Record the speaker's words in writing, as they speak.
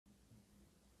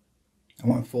I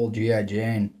want full G.I.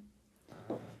 Jane.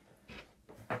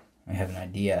 I have an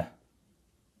idea.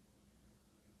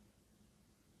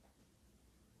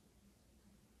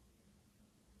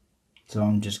 So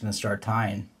I'm just going to start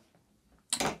tying.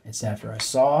 It's after I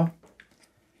saw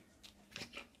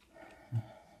a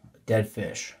dead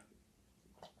fish.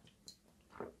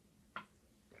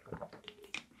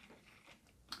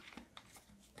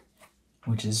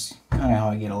 Which is kind of how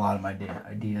I get a lot of my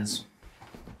ideas.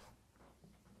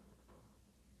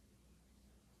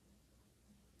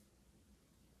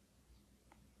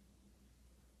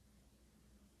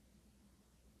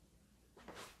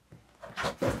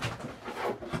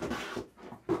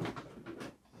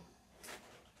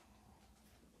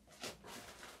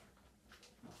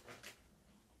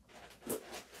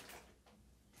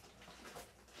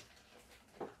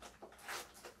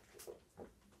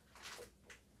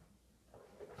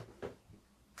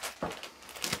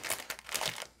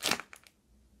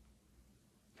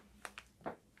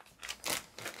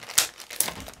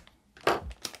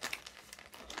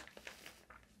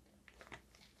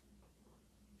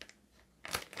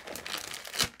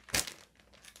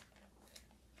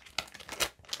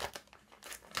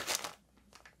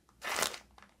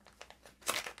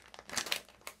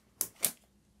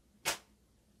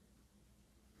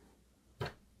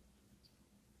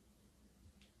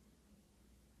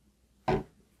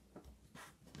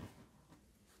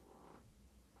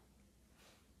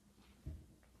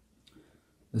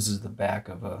 This is the back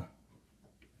of a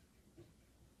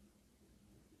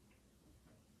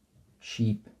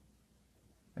sheep.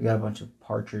 I got a bunch of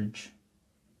partridge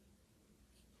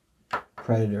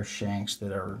predator shanks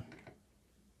that are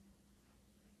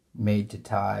made to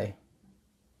tie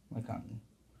like on,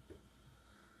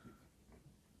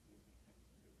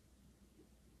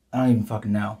 I don't even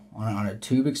fucking know, on a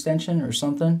tube extension or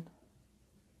something,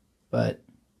 but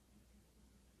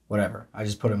whatever. I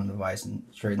just put them in the vise and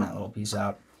straighten that little piece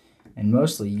out, and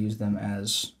mostly use them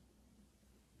as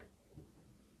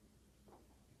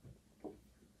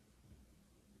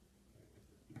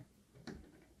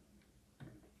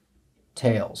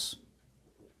tails,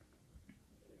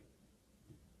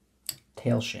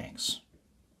 tail shanks.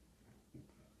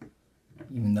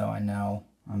 Even though I know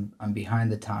I'm behind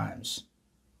the times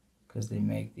because they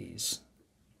make these.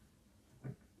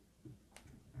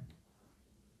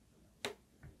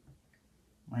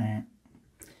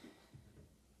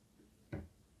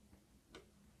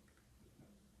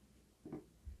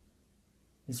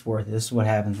 It's worth it. This is what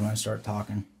happens when I start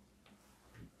talking.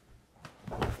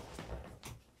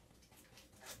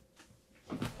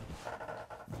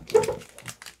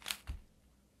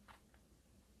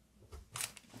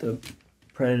 The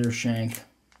predator shank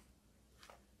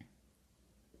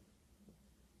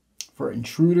for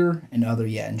intruder and other,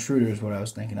 yeah, intruder is what I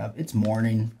was thinking of. It's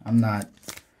morning. I'm not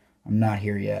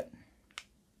here yet.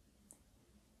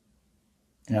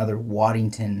 And other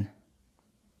Waddington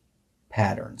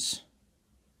patterns.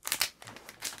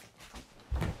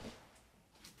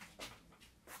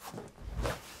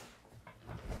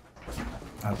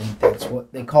 I think that's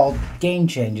what they call game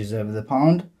changes over the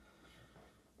pond.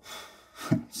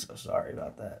 So sorry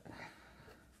about that.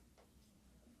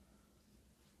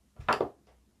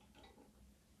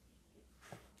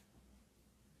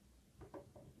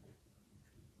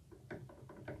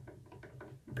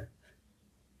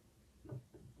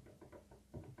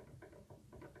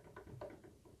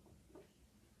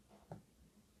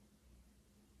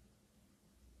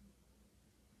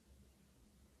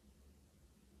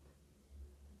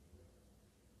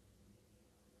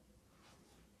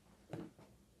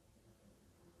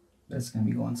 That's going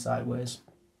to be going sideways.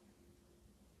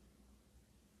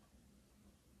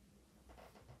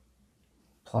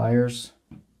 Pliers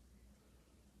are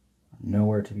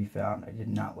nowhere to be found. I did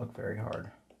not look very hard.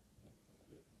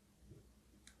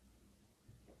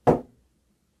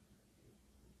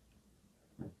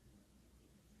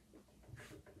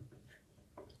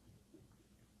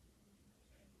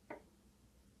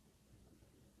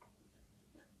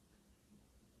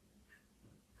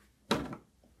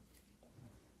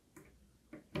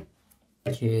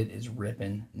 Kid is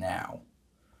ripping now.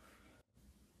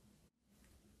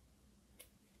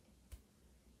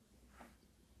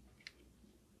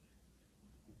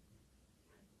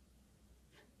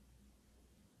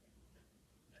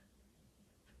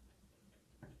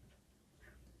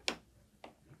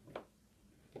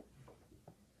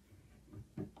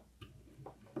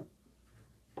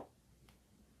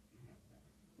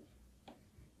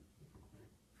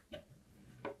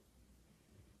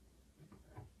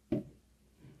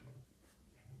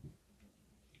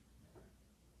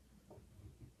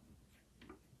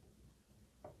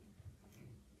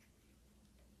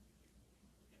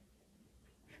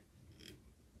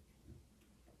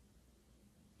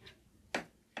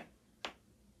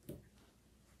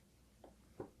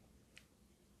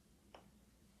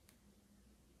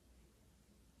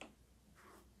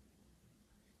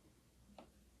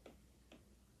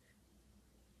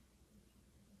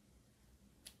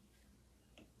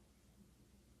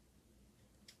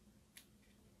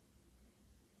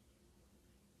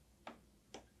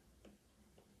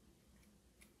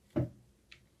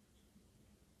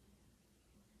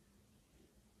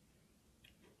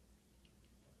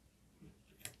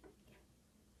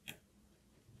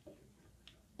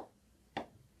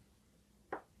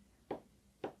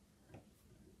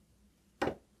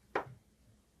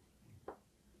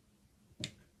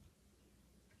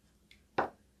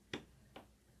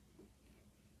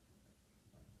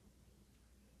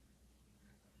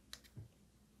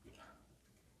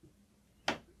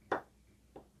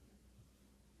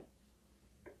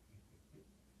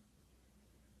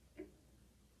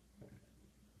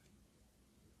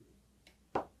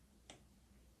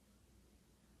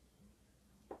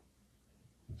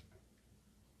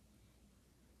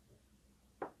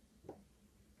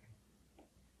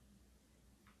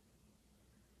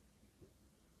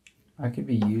 I could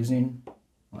be using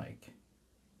like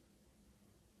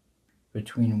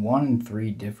between 1 and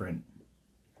 3 different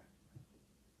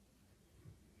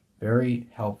very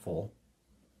helpful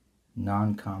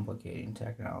non-complicating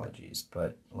technologies,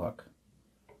 but look,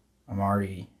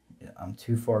 I'm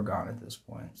too far gone at this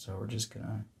point, so we're just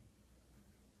gonna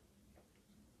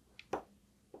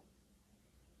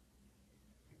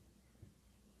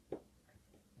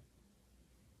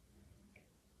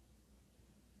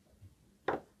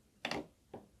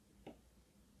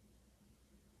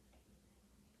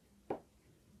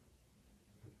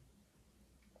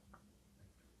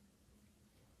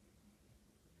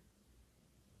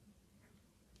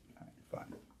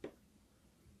fine.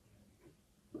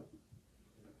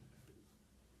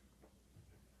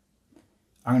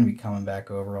 I'm gonna be coming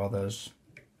back over all those.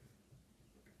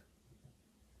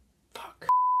 Fuck.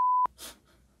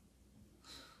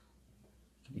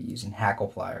 Could be using hackle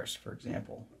pliers, for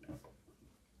example.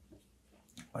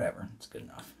 Whatever, it's good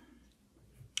enough.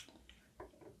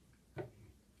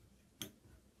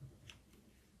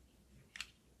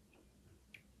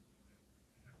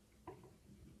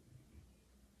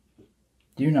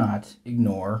 Do not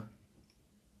ignore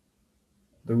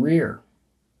the rear.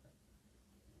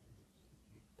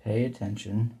 Pay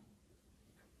attention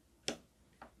to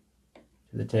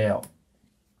the tail.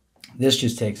 This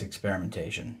just takes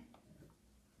experimentation.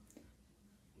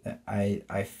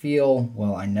 I feel,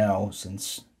 well, I know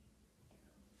since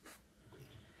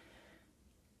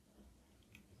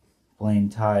Blane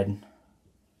tied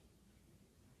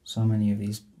so many of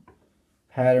these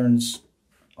patterns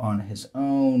on his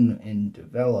own in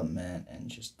development and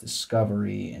just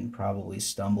discovery and probably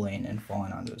stumbling and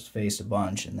falling onto his face a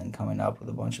bunch and then coming up with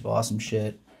a bunch of awesome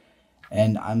shit.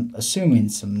 And I'm assuming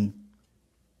some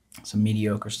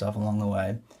mediocre stuff along the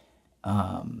way.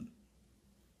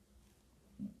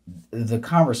 The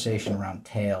conversation around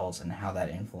tails and how that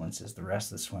influences the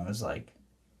rest of the swim is like,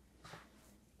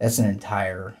 that's an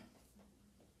entire,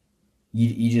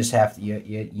 you just have to,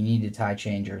 you need to tie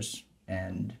changers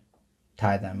and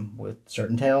tie them with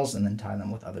certain tails and then tie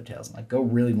them with other tails and like go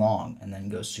really long and then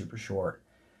go super short.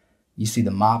 You see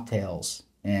the mop tails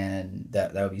and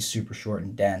that would be super short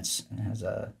and dense and has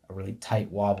a really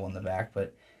tight wobble in the back,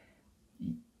 but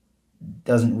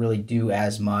doesn't really do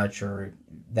as much, or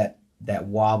that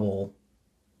wobble,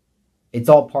 it's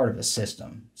all part of a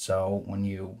system. So when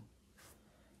you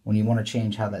want to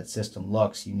change how that system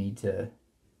looks, you need to,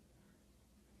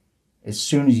 as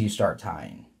soon as you start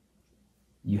tying,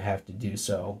 you have to do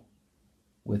so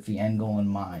with the end goal in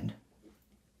mind.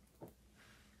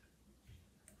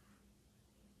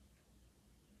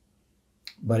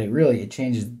 But it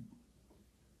changes.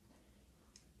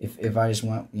 If I just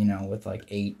went, with like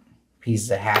 8 pieces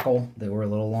of hackle that were a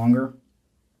little longer,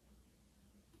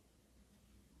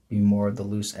 be more of the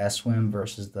loose S swim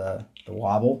versus the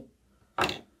wobble.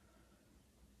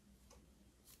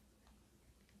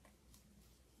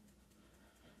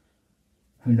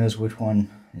 Who knows which one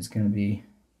is going to be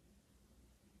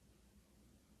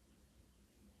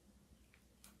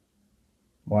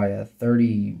why a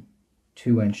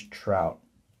 32-inch trout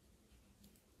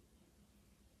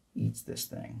eats this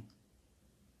thing.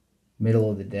 Middle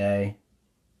of the day,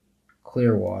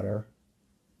 clear water.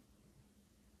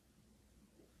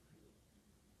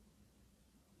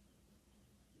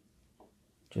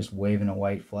 Just waving a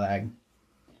white flag.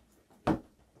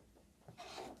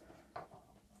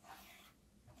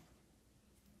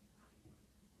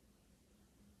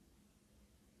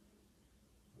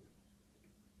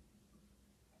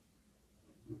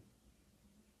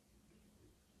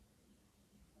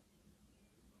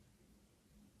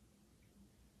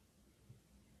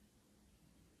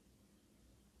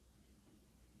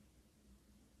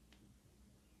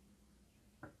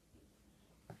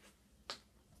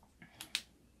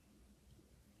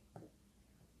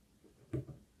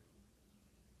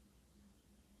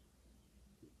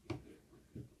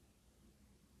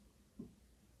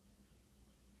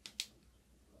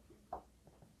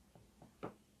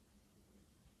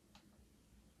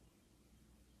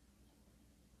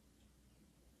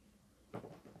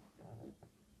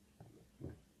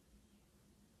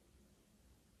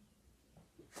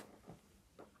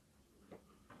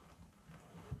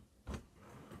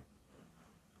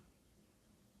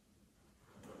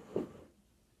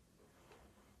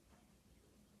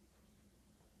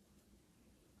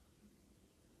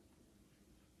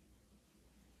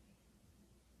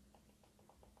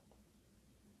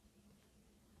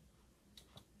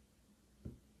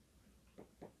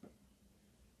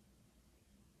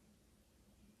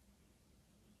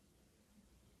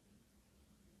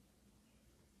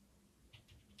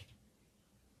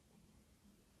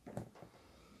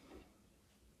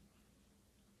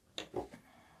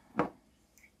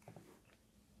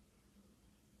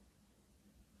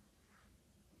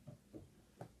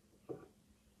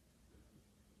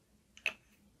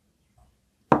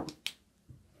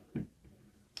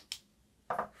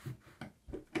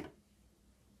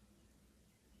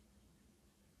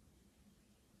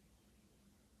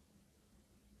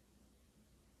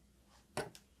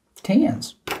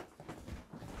 hands.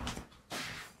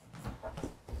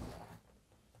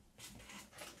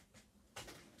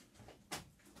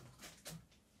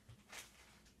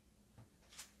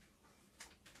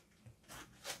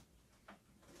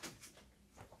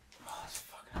 Oh, it's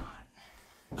fucking hot.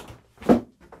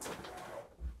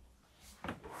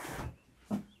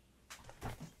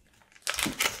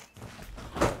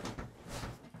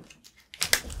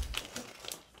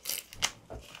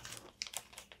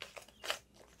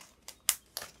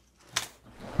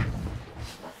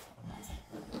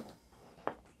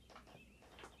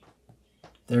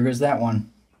 There goes that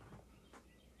one.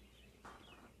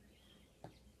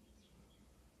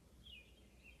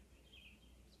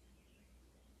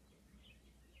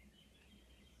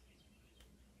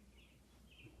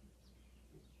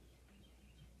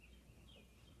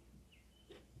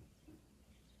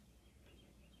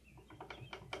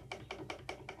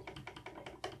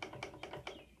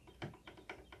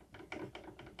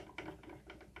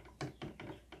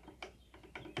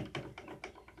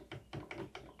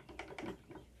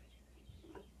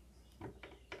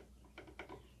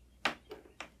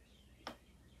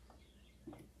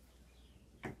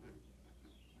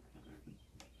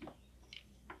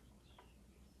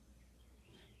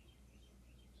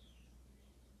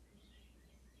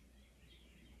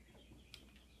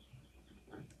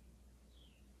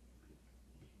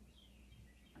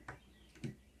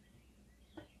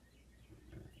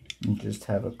 And just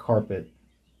have a carpet.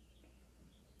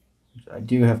 I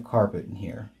do have carpet in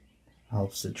here.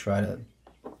 Helps to try to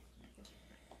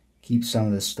keep some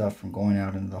of this stuff from going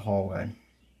out into the hallway.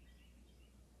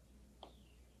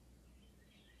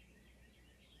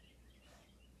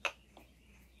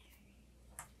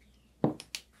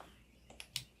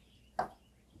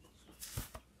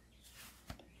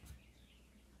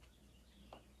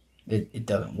 It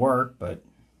doesn't work, but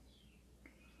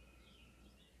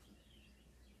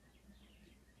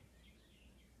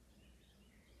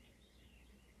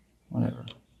whatever.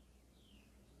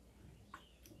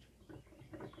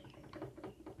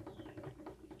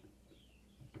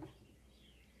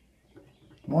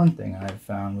 One thing I've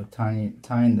found with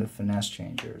tying the finesse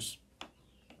changers.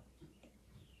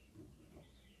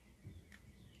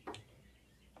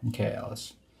 Okay,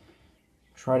 Alice.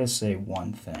 Try to say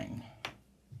one thing.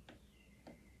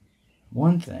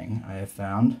 One thing I have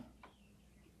found.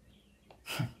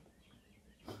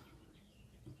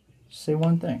 Say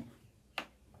one thing.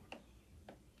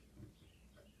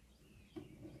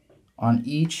 On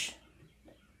each,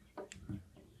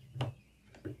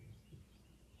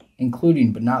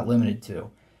 including but not limited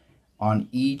to, on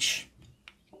each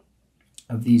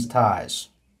of these ties,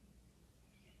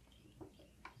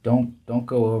 don't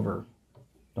go over,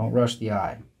 don't rush the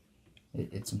eye.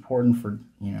 It's important for,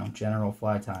 you know, general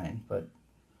fly tying, but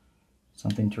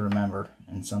something to remember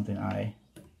and something I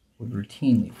would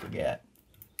routinely forget.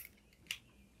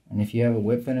 And if you have a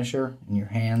whip finisher and your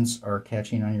hands are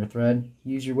catching on your thread,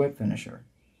 use your whip finisher.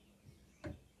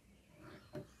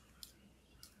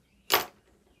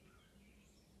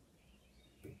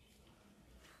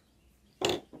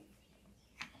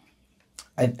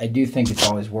 I do think it's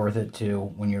always worth it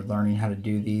too when you're learning how to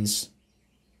do these,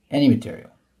 any material.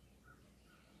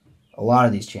 A lot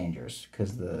of these changers,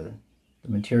 because the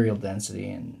material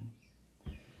density and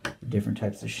the different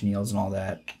types of chenilles and all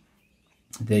that,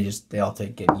 they all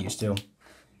take getting used to.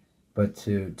 But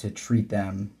to treat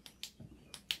them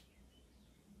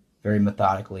very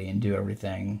methodically and do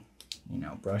everything, you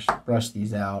know, brush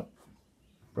these out,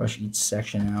 brush each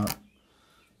section out.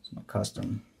 It's my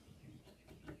custom.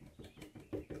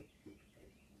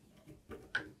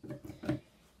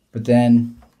 But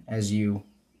then, as you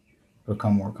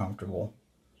become more comfortable,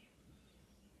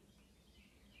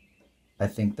 I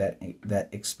think that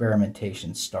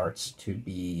experimentation starts to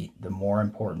be the more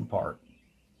important part.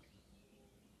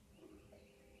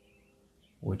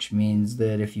 Which means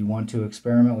that if you want to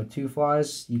experiment with 2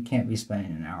 flies, you can't be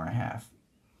spending an hour and a half.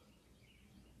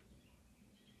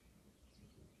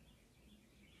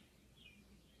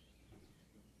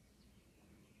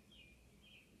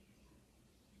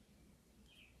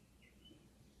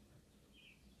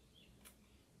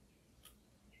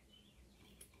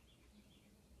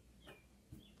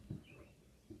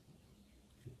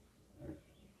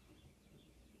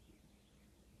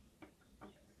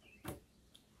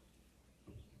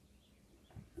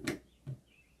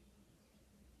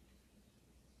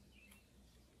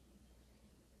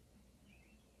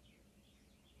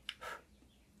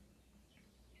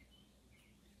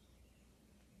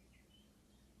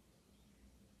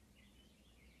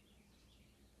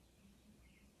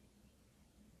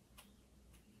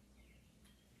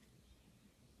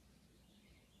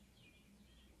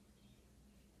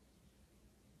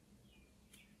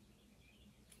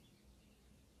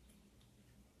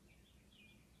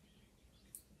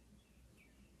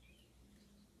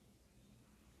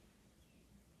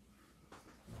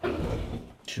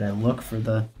 Should I look for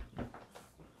the...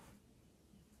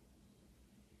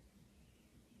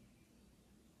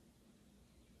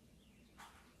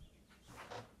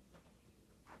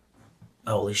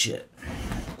 Holy shit.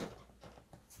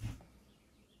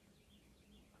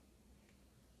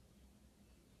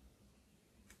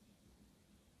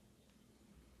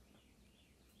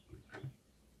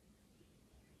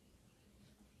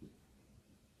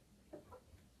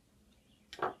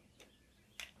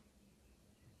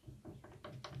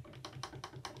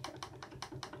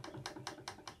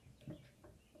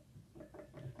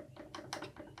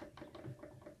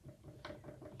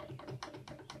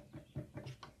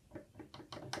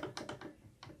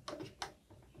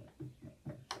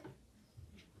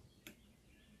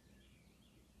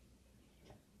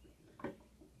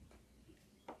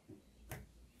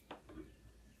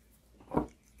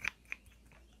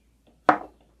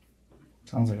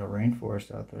 Sounds like a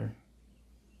rainforest out there.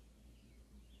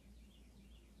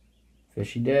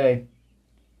 Fishy day.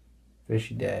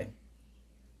 Fishy day.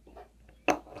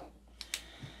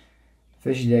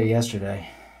 Fishy day yesterday.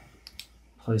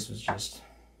 Place was just...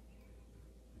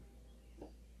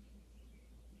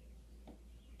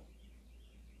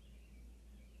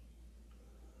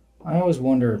 I always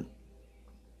wonder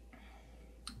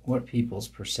what people's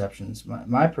perceptions...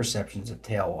 My perceptions of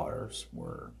tailwaters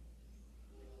were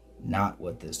not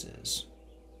what this is.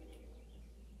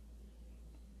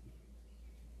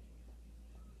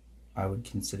 I would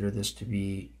consider this to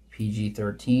be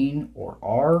PG-13 or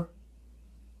R,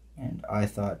 and I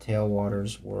thought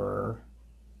tailwaters were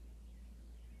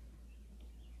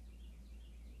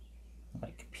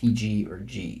like PG or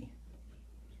G,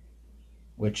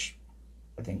 which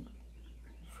I think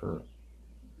for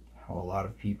how a lot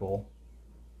of people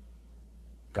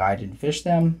guide and fish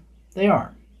them, they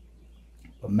are.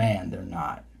 But man, they're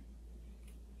not.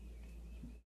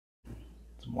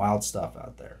 Some wild stuff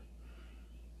out there.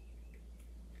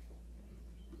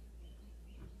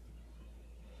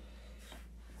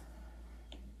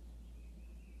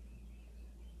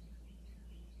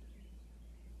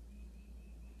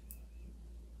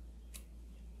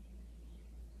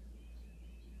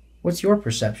 What's your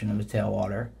perception of a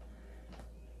tailwater?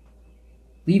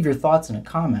 Leave your thoughts in a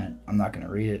comment. I'm not going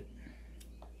to read it.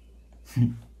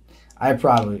 I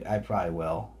probably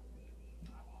will.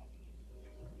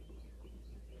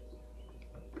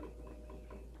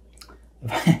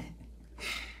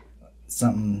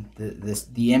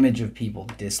 The image of people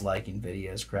disliking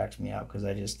videos cracks me up because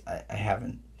I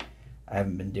haven't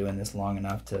been doing this long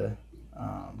enough to.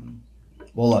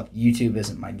 Well, look, YouTube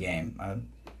isn't my game.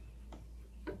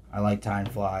 I like tying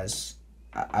flies.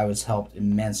 I was helped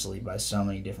immensely by so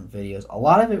many different videos. A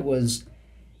lot of it was,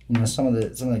 some of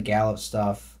the Gallup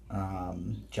stuff.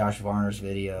 Josh Varner's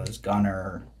videos,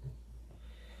 Gunner,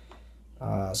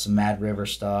 some Mad River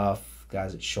stuff,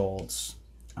 guys at Schultz,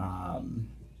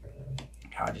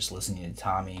 just listening to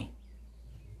Tommy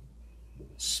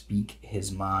speak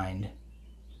his mind.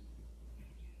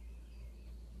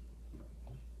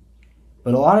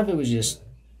 But a lot of it was just,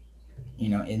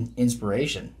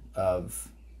 inspiration of,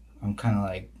 I'm kind of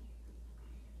like,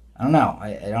 I don't know,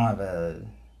 I don't have a,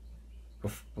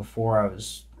 before I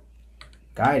was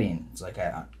guiding, it's like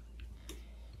I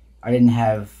didn't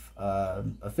have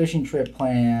a fishing trip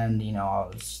planned.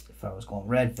 If I was going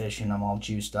red fishing, I'm all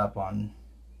juiced up on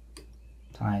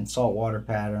tying saltwater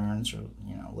patterns, or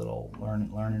little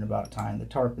learning about tying the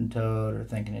tarpon toad, or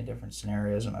thinking of different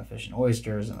scenarios. Am I fishing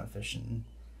oysters? Am I fishing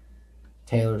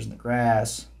tailors in the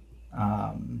grass?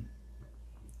 And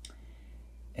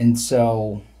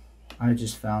so I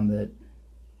just found that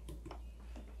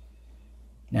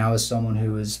now, as someone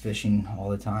who is fishing all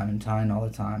the time and tying all the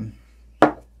time,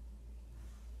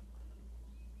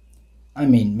 I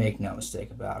mean, make no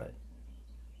mistake about it,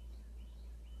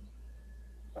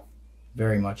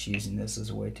 very much using this as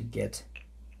a way to get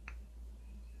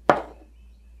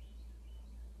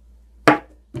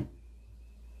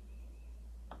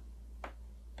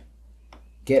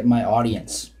my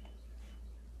audience,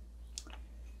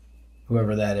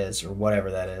 whoever that is or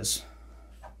whatever that is.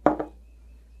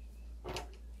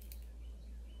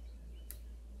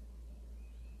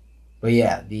 But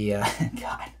yeah, the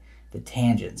the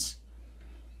tangents,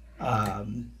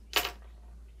 the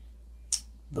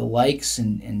likes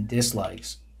and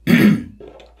dislikes.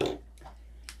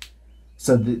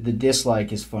 So the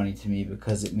dislike is funny to me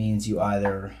because it means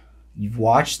you've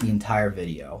watched the entire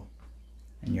video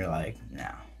and you're like,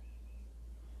 no.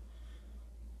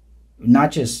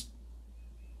 Not just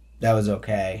that was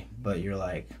okay, but you're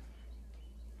like,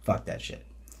 fuck that shit.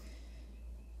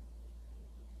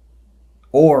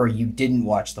 Or you didn't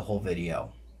watch the whole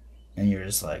video and you're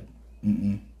just like,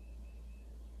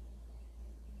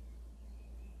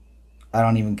 I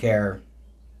don't even care.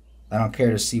 I don't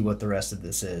care to see what the rest of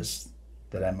this is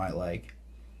that I might like.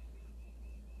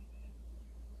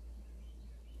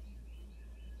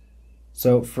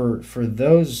 So for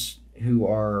those who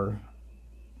are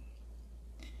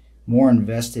more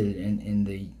invested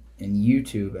in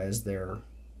YouTube as their,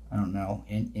 I don't know,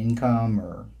 income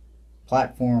or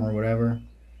platform or whatever,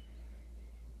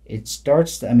 it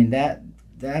starts to, I mean,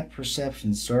 that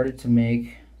perception started to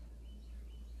make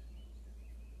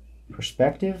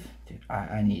perspective. Dude,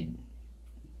 I need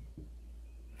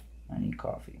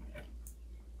coffee.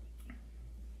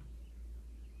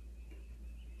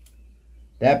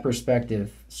 That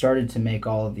perspective started to make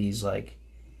all of these like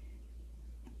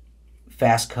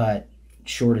fast cut,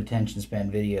 short attention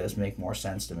span videos make more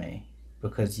sense to me,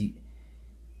 because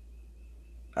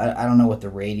I don't know what the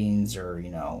ratings or, you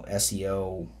know,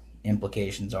 SEO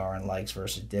implications are in likes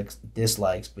versus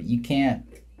dislikes, but you can't,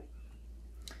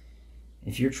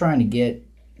 if you're trying to get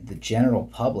the general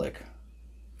public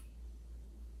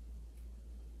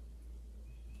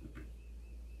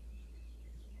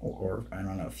or I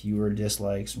don't know, fewer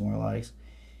dislikes, more likes,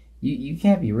 you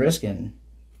can't be risking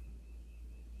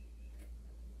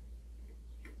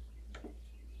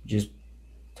just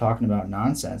talking about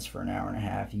nonsense for an hour and a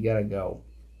half. You gotta go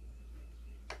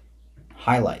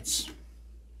highlights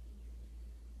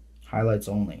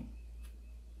only.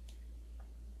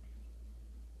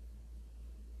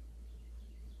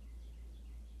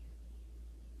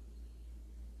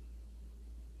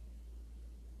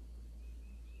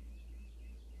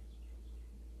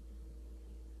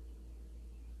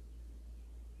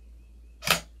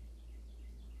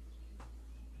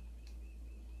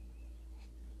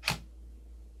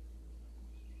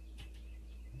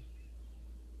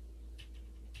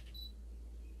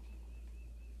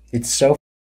 It's so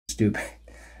stupid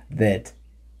that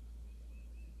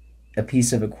a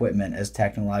piece of equipment as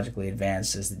technologically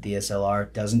advanced as the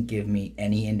DSLR doesn't give me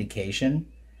any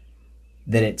indication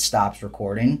that it stops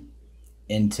recording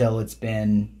until it's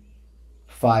been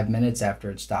 5 minutes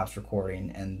after it stops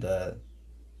recording and the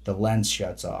lens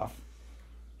shuts off.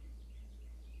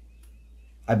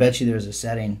 I bet you there's a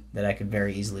setting that I could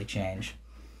very easily change.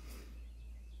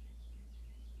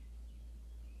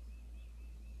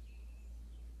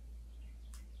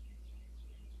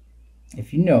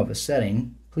 If you know of a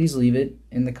setting, please leave it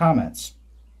in the comments.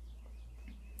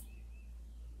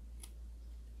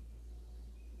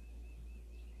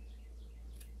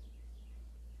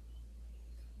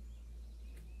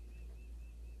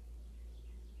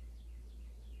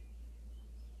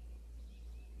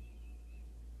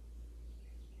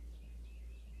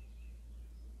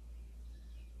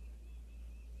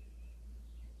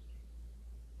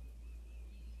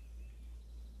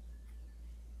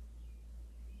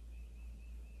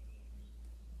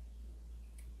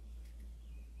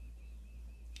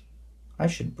 I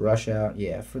should brush out,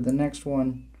 yeah, for the next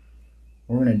one,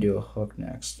 we're gonna do a hook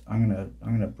next. I'm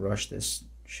gonna brush this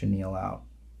chenille out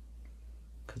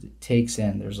because it takes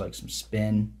in, there's like some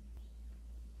spin.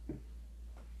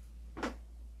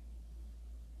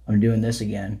 I'm doing this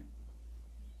again.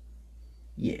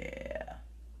 Yeah.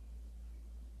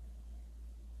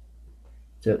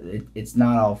 So it's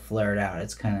not all flared out.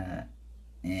 It's kind of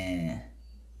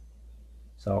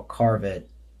So I'll carve it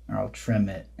or I'll trim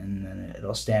it and then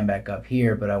it'll stand back up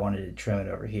here, but I wanted to trim it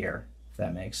over here. If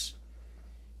that makes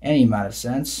any amount of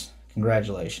sense,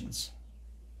 congratulations.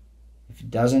 If it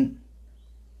doesn't,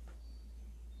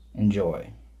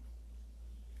 enjoy.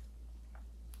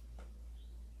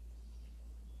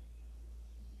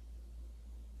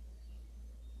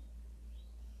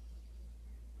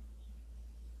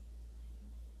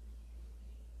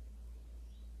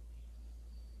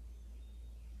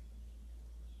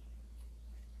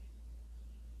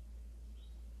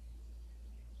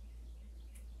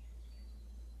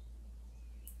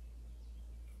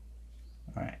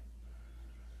 All right.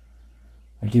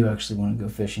 I do actually want to go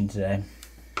fishing today.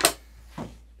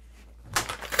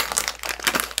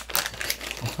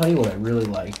 I'll tell you what I really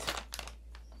liked.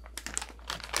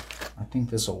 I think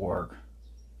this will work.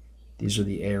 These are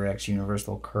the Ahrex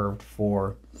Universal Curved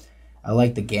 4. I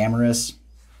like the Gamorous.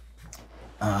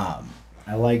 I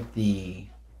like the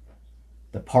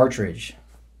partridge,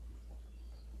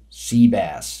 sea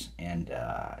bass, and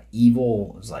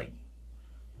evil is like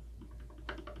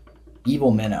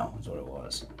evil minnow is what it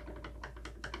was.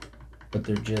 But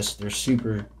they're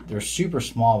super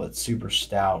small but super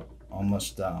stout,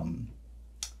 almost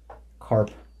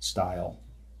carp style.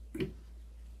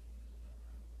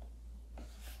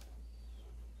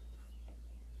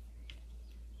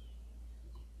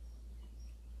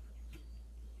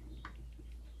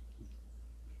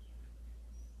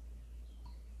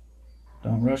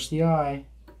 Don't rush the eye.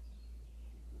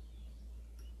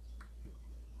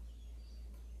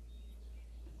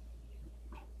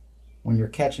 When you're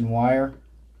catching wire,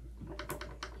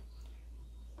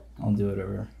 I'll do it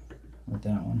over with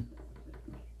that one.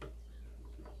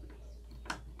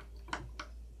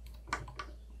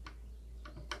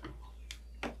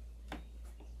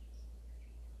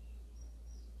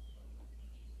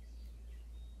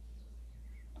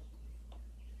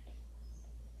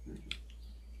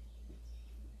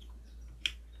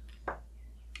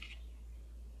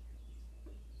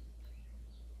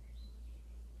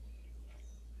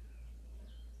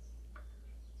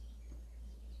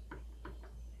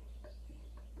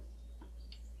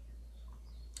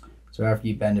 So after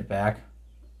you bend it back,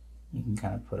 you can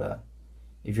kind of put a,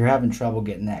 if you're having trouble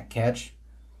getting that catch,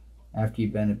 after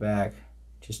you bend it back,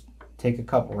 just take a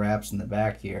couple wraps in the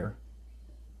back here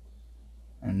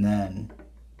and then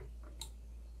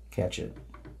catch it.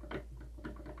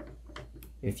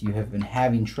 If you have been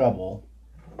having trouble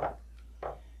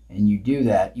and you do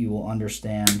that, you will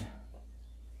understand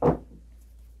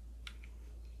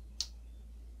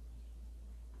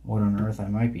what on earth I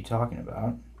might be talking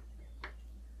about.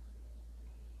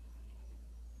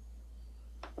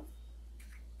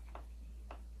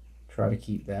 Try to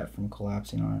keep that from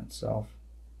collapsing on itself.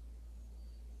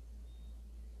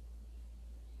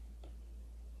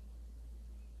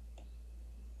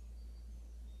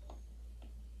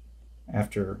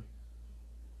 After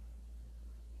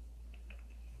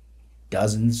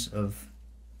dozens of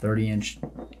 30-inch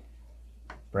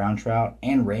brown trout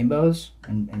and rainbows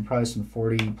and probably some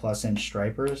 40+ inch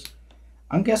stripers,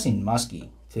 I'm guessing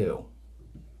musky too.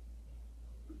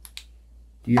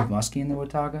 Do you have musky in the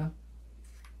Watauga?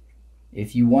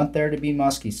 If you want there to be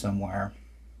musky somewhere,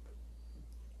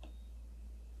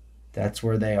 that's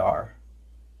where they are.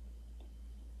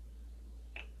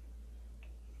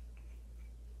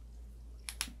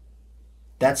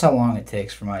 That's how long it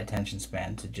takes for my attention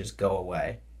span to just go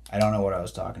away. I don't know what I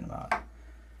was talking about.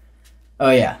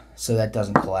 Oh yeah, so that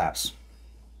doesn't collapse.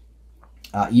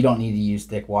 You don't need to use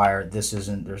thick wire. This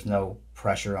isn't, there's no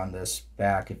pressure on this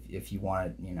back if you want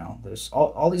it, you know, there's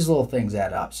all these little things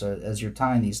add up. So as you're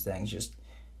tying these things, just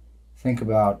think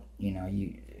about, you know,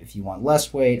 if you want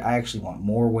less weight, I actually want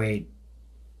more weight.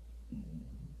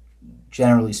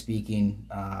 Generally speaking,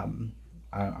 I'm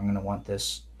going to want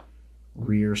this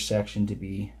rear section to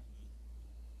be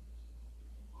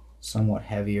somewhat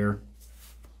heavier.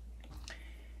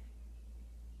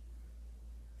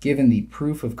 Given the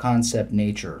proof of concept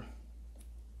nature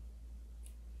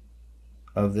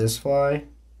of this fly,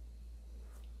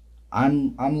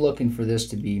 I'm looking for this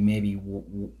to be maybe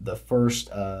the first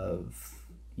of,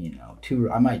 you know,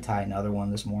 two. I might tie another one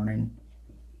this morning.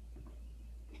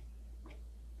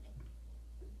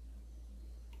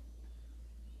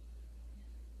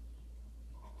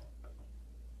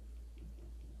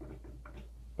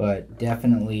 But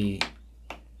definitely,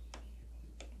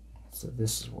 so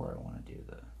this is where I want to do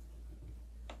the,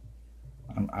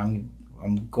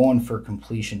 I'm going for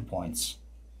completion points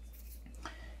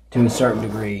to a certain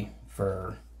degree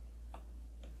for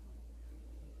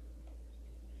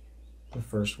the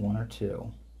first one or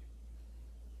two.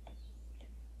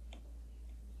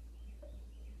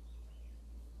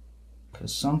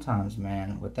 Because sometimes,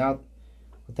 man, without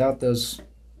those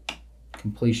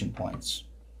completion points,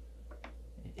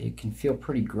 it can feel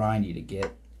pretty grindy to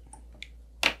get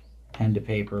pen to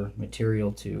paper,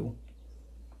 material to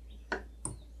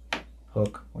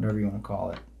hook, whatever you want to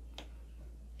call it.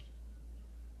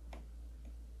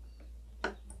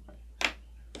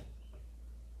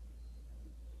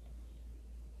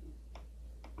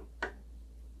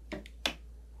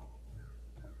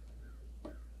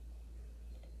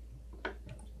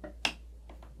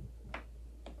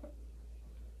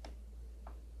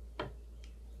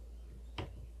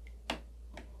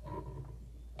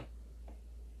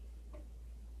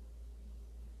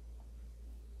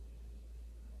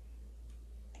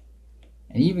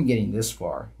 And even getting this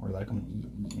far, where like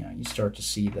you know, you start to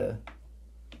see the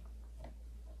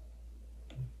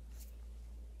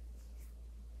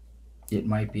it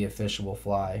might be a fishable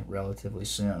fly relatively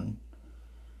soon.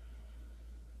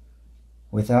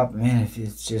 Without, man, if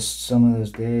it's just some of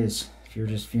those days, if you're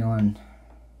just feeling,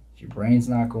 if your brain's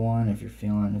not going, if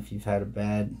you've had a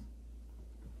bad,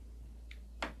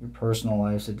 your personal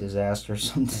life's a disaster.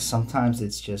 Sometimes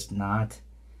it's just not.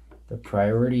 The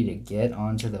priority to get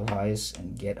onto the vise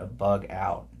and get a bug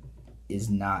out is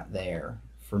not there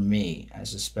for me. I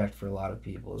suspect for a lot of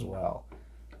people as well.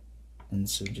 And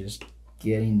so just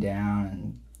getting down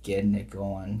and getting it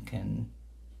going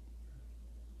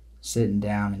sitting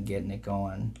down and getting it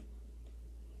going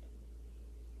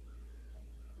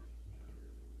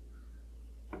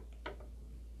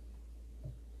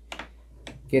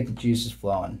get the juices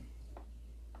flowing.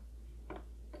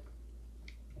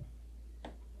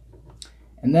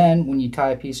 And then when you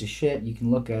tie a piece of shit, you can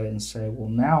look at it and say, well,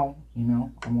 now, you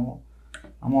know,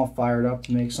 I'm all fired up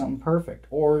to make something perfect.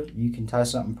 Or you can tie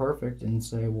something perfect and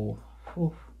say, well,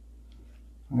 whew,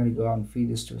 I'm going to go out and feed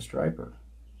this to a striper.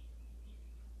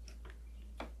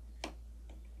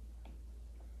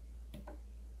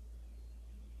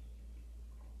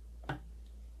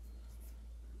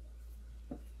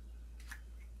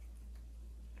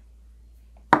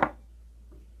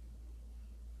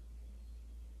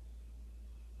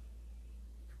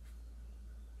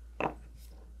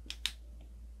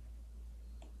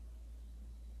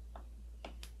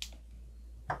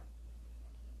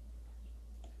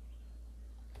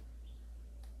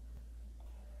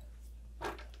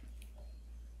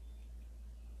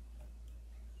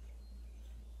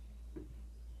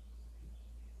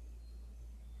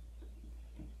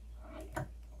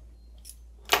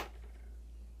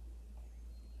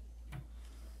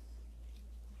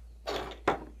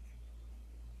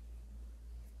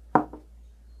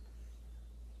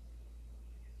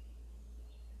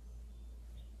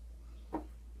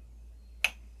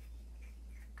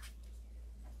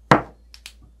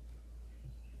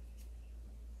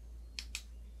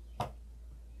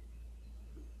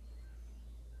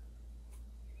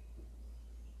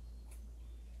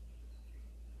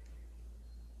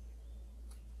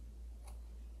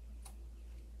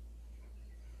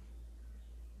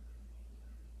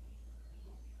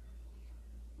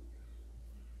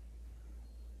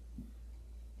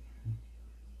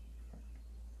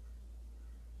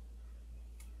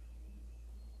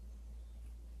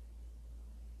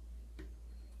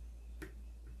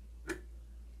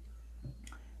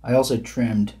 I also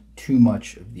trimmed too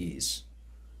much of these.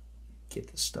 Get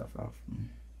this stuff out.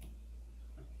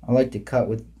 I like to cut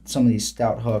with some of these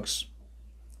stout hooks,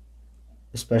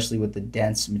 especially with the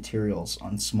dense materials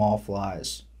on small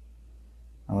flies.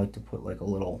 I like to put like a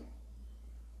little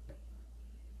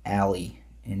alley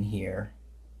in here,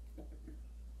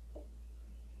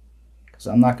 because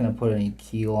I'm not going to put any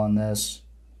keel on this.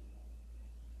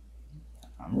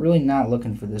 I'm really not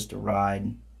looking for this to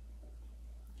ride.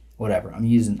 Whatever, I'm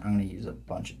going to use a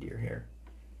bunch of deer hair.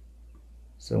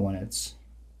 So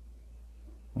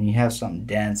when you have something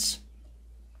dense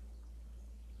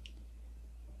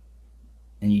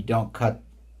and you don't cut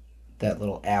that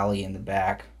little alley in the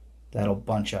back, that'll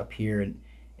bunch up here and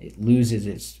it loses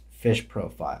its fish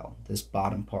profile. This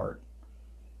bottom part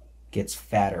gets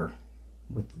fatter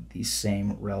with the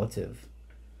same relative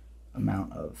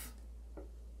amount of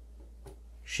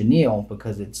chenille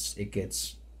because it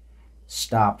gets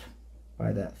stopped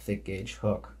by that thick gauge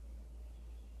hook.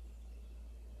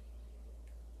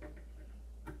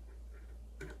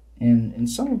 And in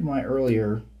some of my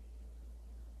earlier,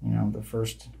 you know, the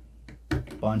first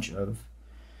bunch of,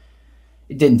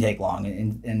 it didn't take long,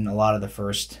 and a lot of the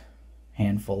first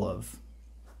handful of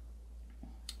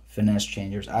finesse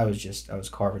changers, I was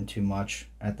carving too much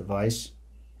at the vise.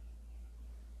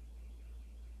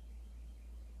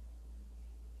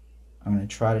 I'm going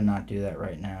to try to not do that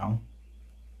right now,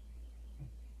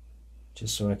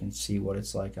 just so I can see what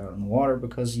it's like out in the water,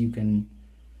 because you can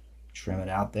trim it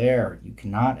out there. You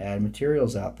cannot add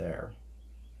materials out there,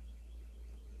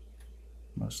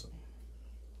 mostly.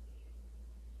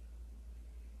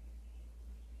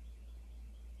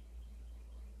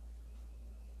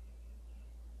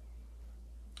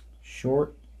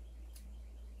 Short.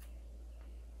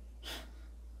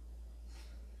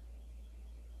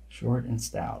 Short and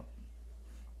stout.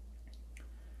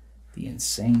 The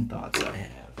insane thoughts I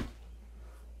have.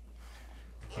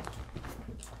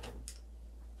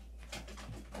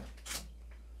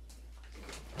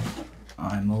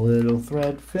 I'm a little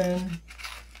thread fin,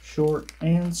 short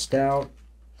and stout.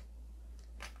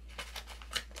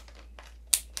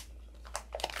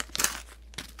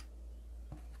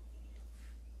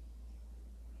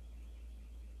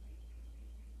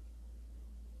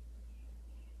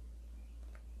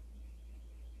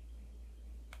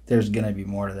 There's gonna be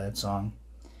more to that song,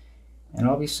 and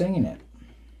I'll be singing it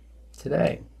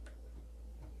today.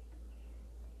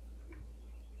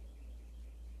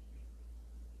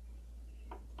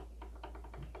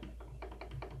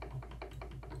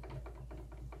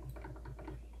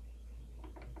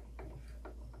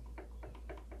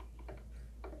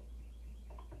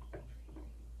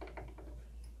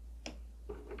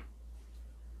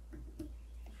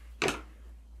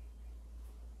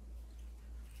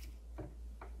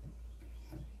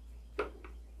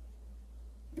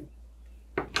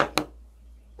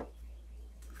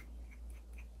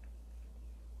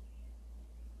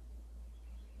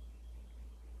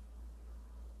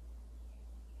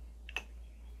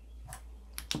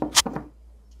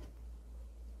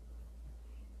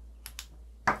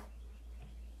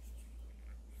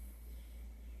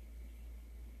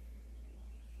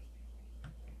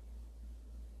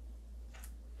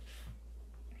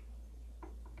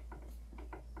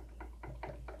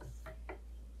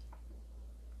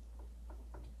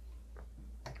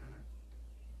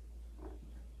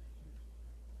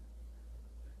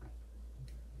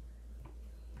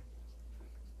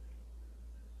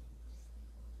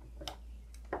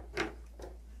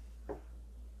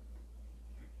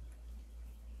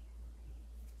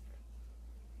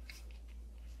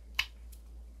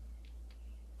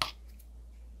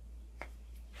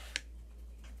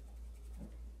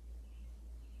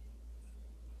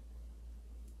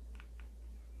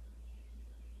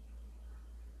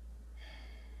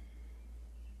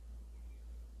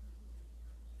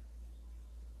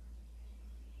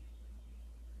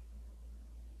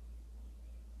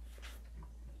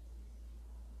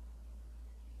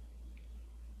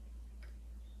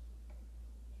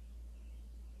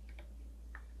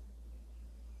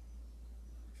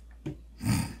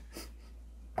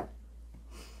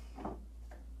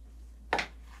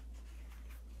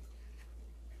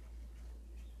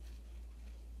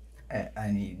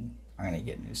 I'm gonna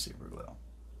get new super glue.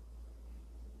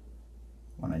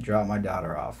 When I drop my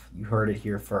daughter off, you heard it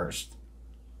here first.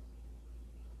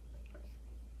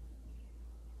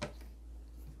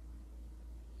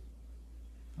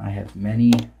 I have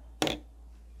many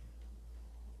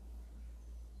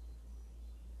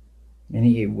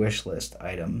a wish list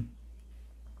item.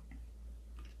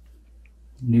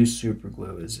 New super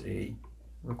glue is a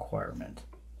requirement.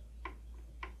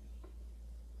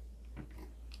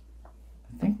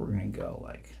 I think we're gonna go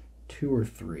like 2 or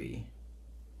 3.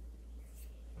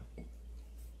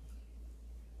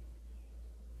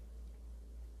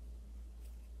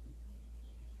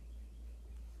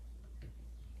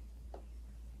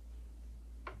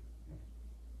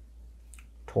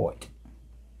 Toit.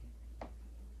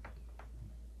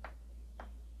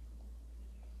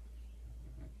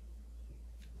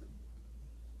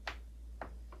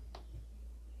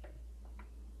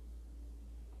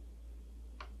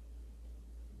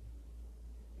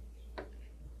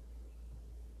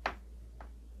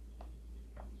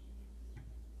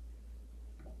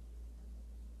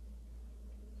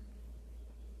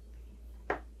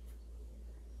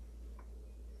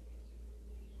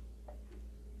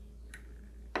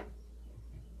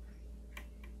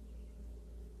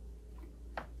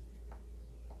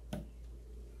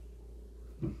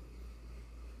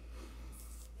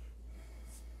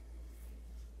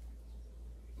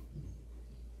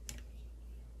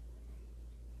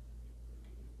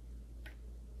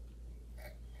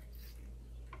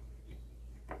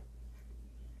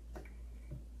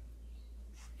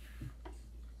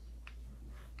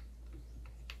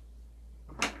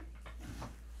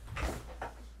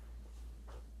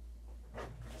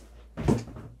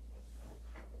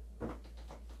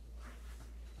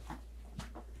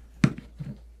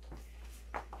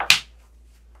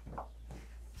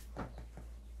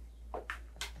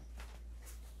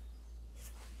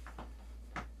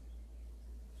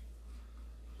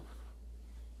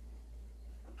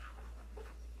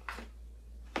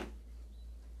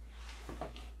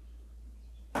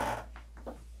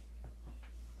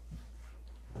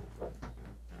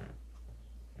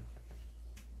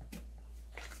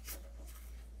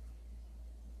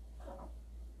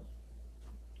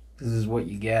 This is what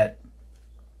you get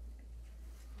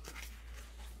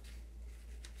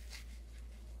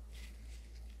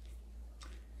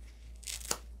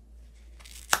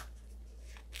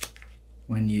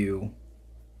when you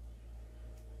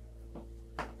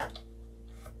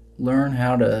learn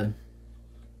how to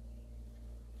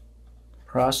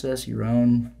process your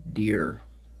own deer.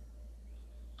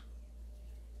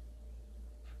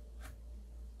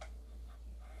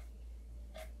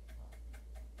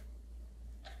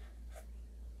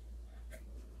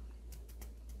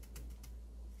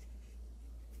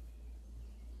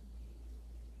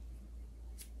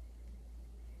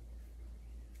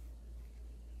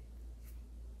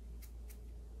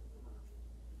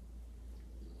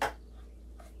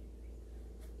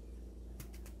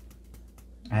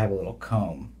 I have a little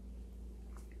comb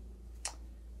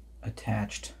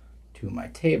attached to my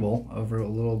table over a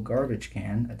little garbage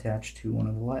can attached to one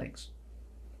of the legs.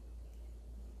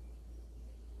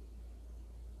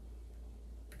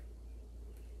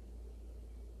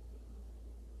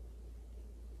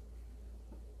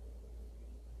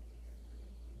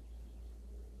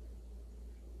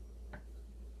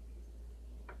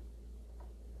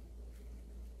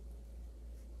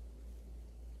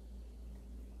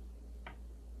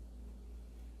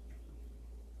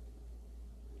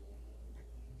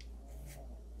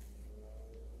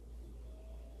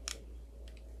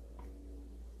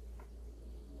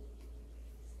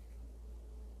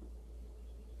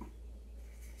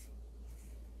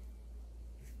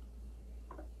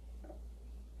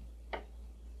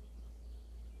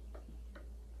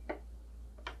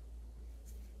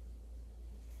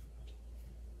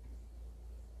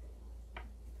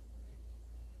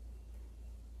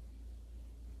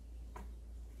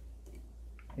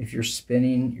 If you're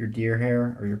spinning your deer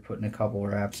hair or you're putting a couple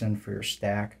wraps in for your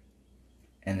stack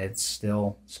and it's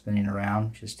still spinning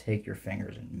around, just take your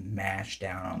fingers and mash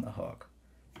down on the hook.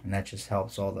 And that just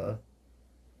helps all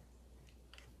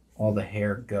the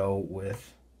hair go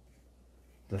with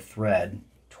the thread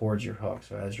towards your hook.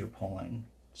 So as you're pulling,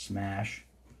 smash.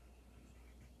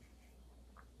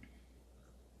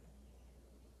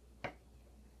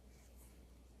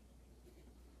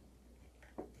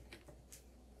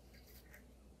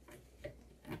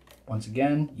 Once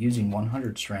again, using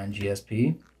 100 strand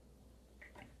GSP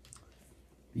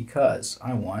because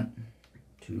I want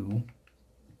to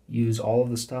use all of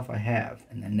the stuff I have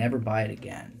and then never buy it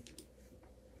again.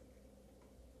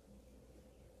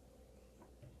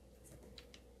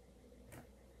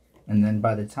 And then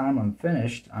by the time I'm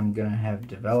finished, I'm going to have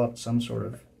developed some sort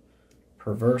of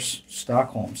perverse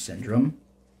Stockholm syndrome.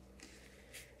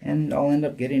 And I'll end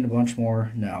up getting a bunch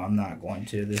more. No, I'm not going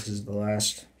to. This is the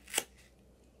last,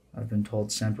 I've been told,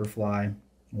 Semperfly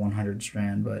 100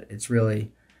 strand, but it's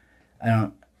really, I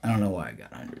don't know why I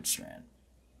got 100 strand.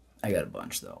 I got a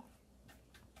bunch though.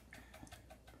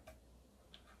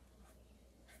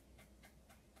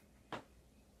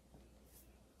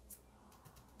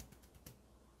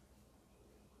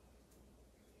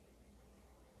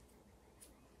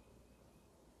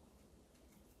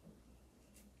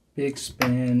 Big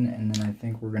spin, and then I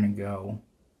think we're gonna go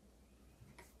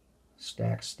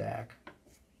stack, stack.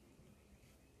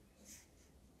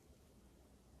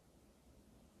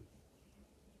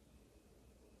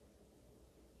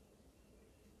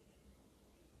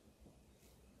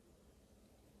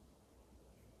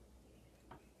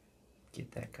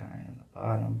 Get that guy on the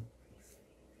bottom.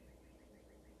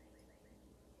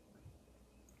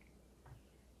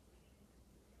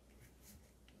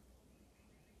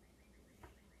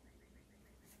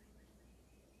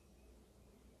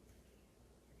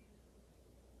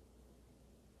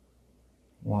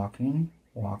 Walking,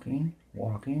 walking,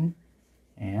 walking,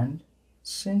 and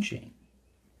cinching.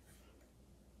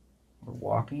 We're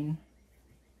walking,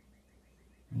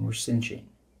 and we're cinching.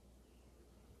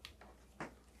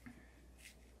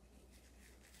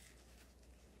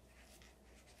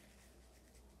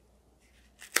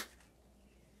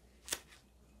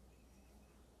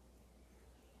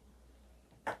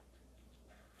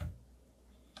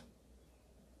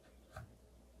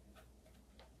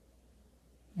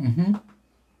 Mm-hmm.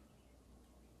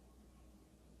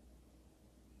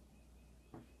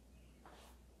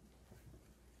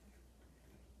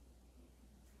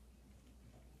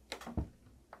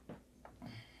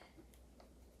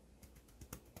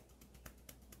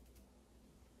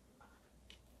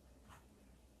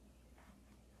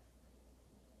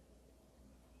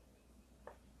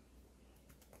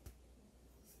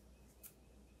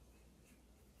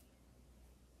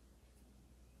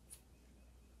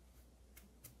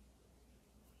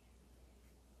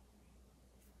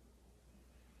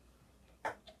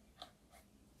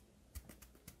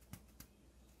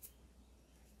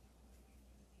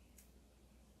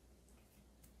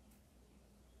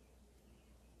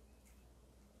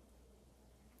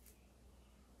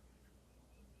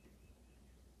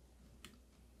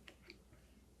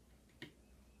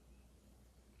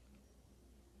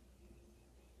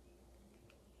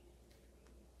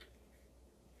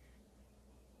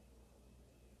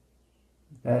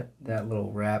 That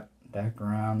little wrap back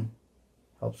around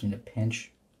helps me to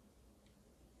pinch.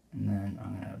 And then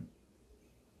I'm going to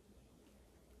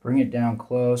bring it down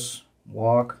close,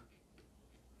 walk,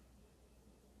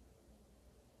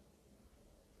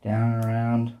 down and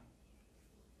around,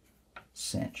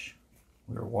 cinch.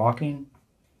 We're walking,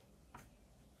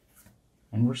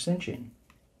 and we're cinching.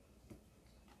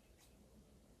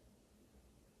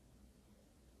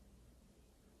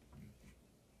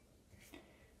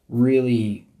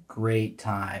 Really great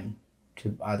time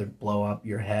to either blow up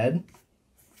your head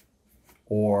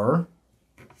or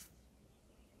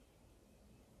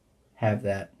have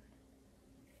that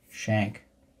shank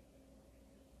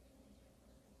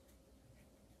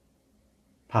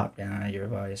pop down out of your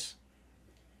vise.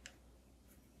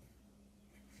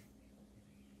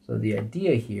 So the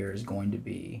idea here is going to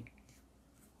be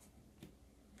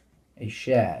a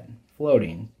shad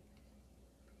floating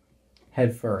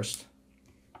head first,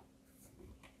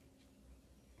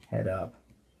 head up.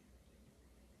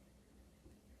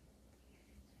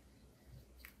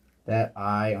 That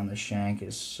eye on the shank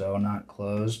is so not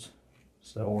closed,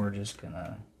 so we're just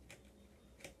gonna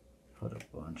put a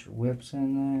bunch of whips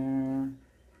in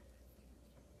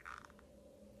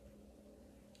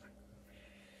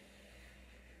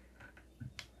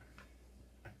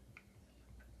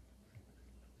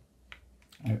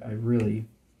there. I really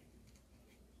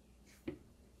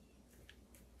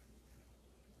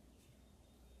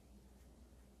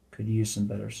could use some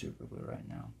better super glue right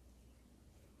now.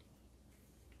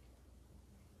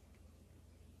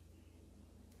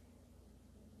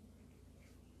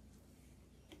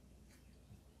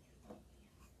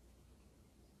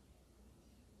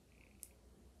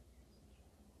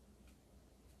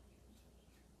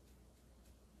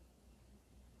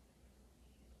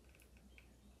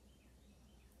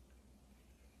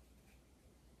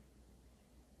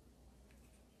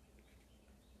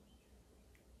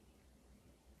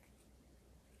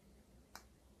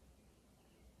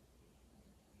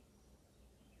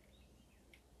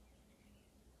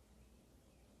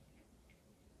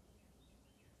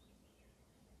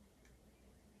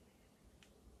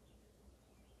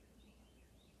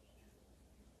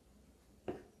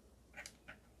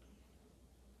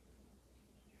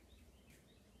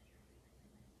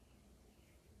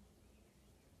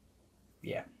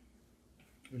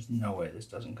 There's no way this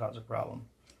doesn't cause a problem.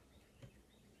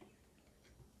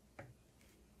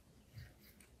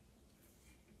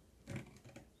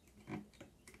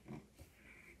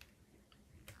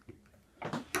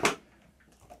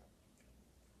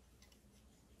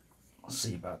 Let's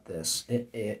see about this.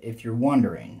 If you're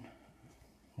wondering,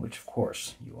 which of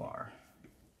course you are,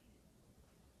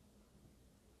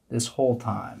 this whole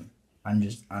time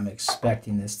I'm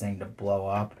expecting this thing to blow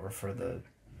up or for the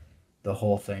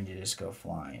whole thing to just go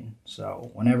flying.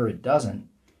 So whenever it doesn't,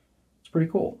 it's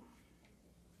pretty cool.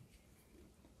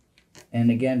 And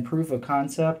again, proof of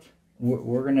concept,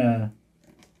 we're gonna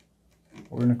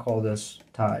call this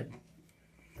tide.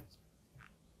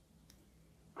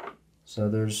 So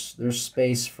there's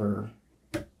space for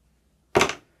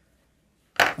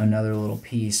another little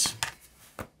piece.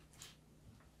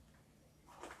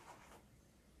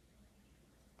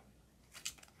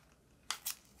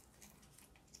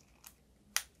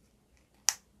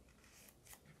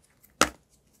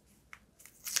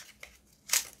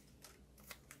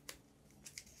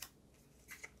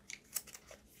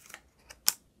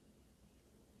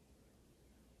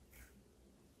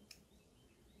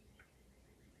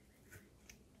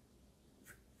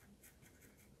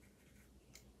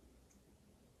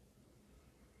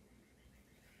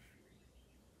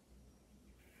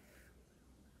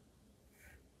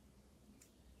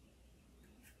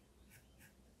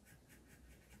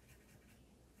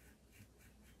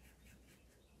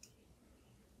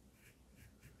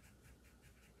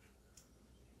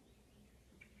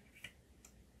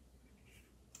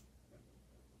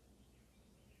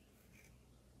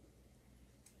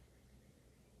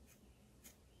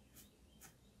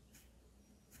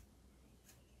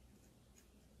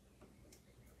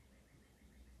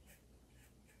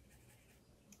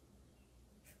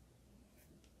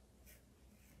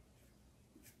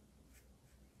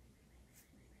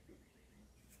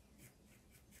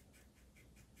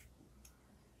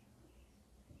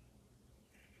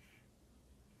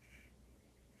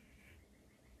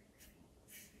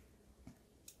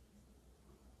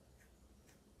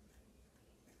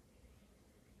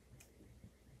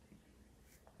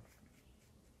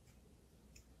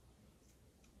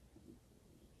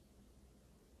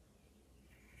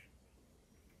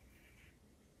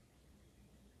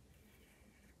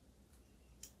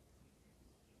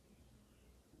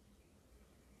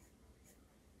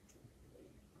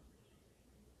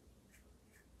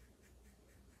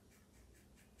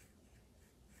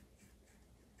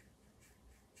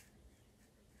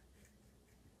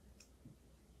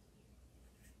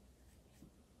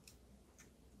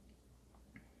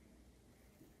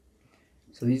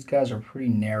 So these guys are pretty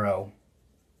narrow,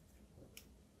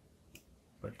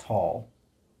 but tall.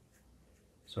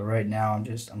 So right now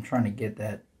I'm trying to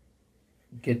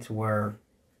get to where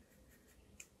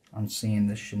I'm seeing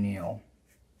the chenille.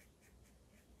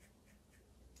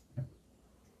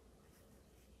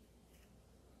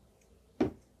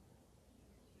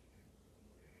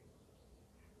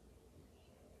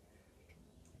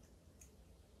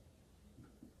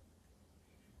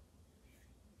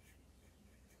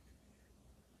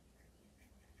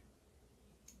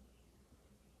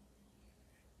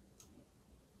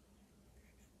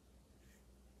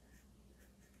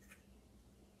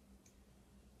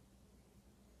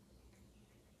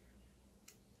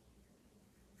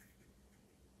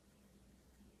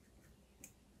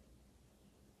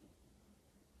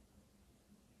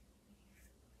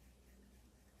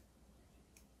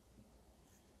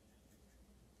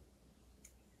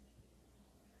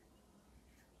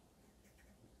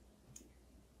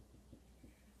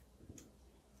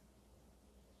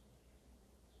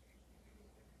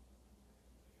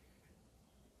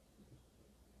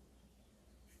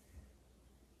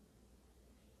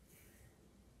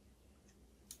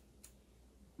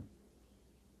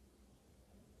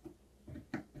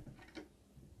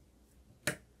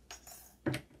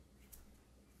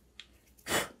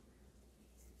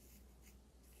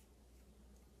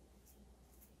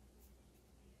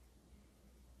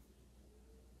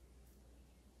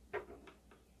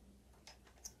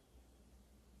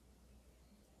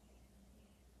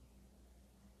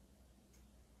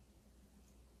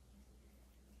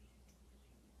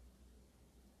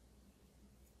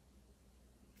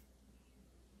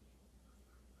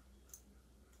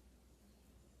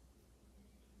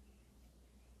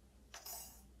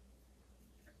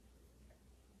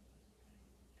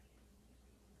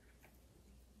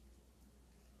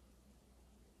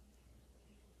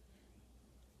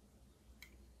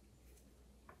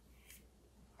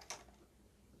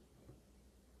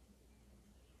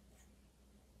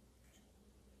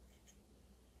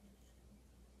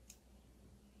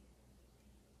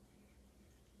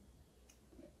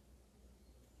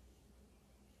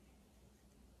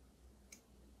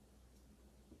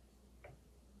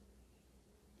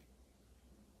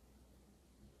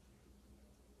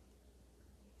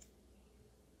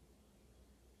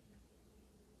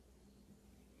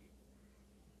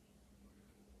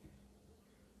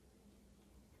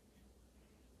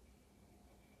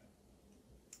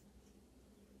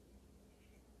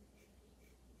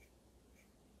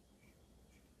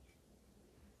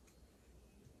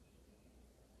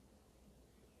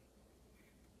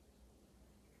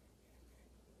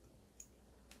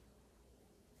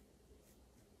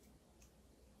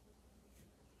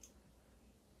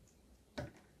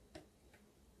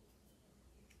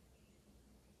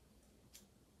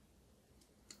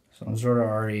 So I'm sort of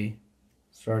already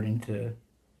starting to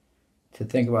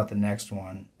think about the next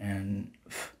one, and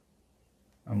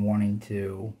I'm wanting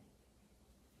to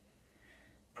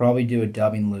probably do a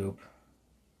dubbing loop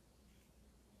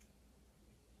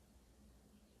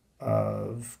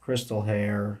of crystal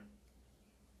hair,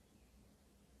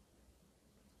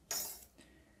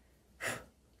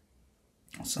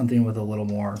 something with a little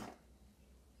more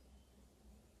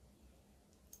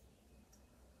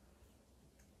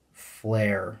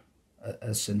flare,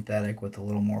 a synthetic with a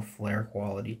little more flare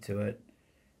quality to it,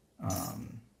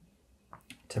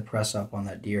 to press up on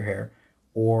that deer hair.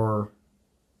 Or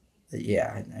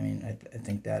yeah, I mean, I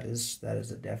think that is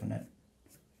a definite.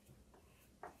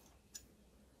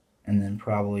 And then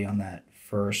probably on that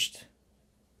first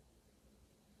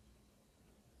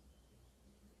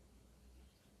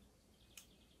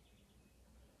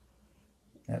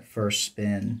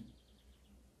spin,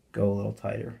 go a little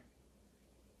tighter,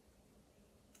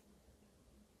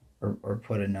 or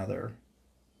put another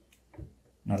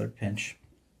pinch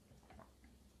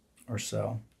or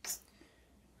so.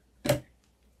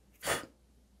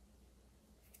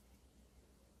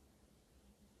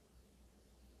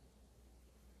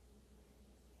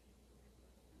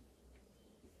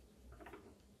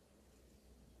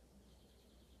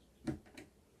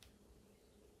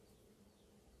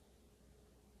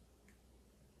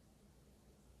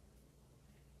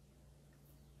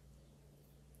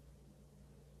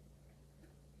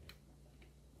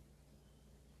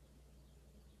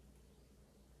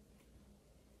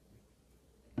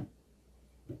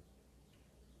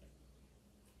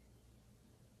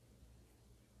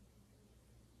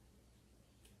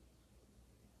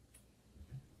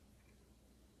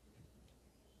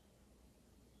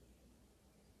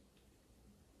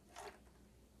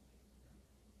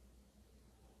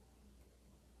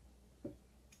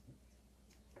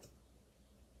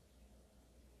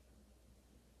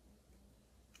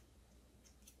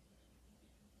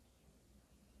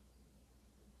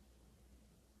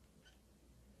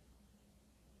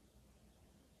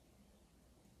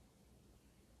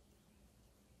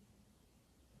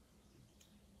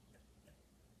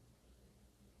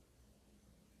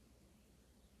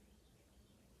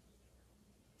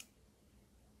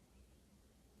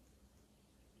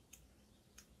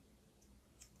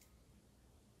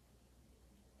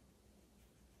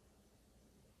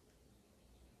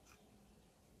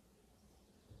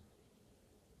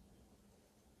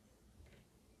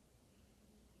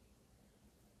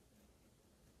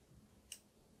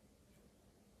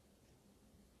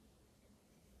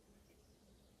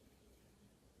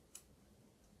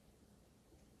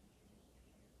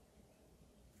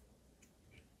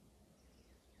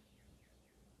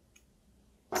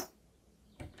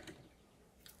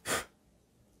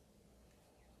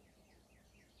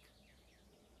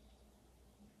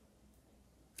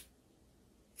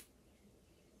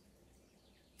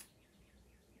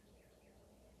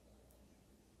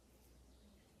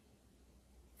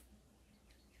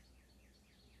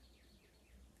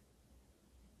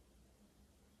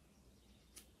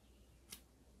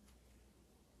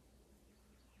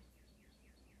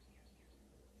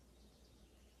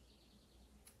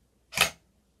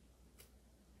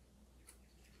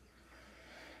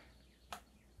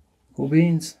 Cool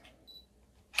beans.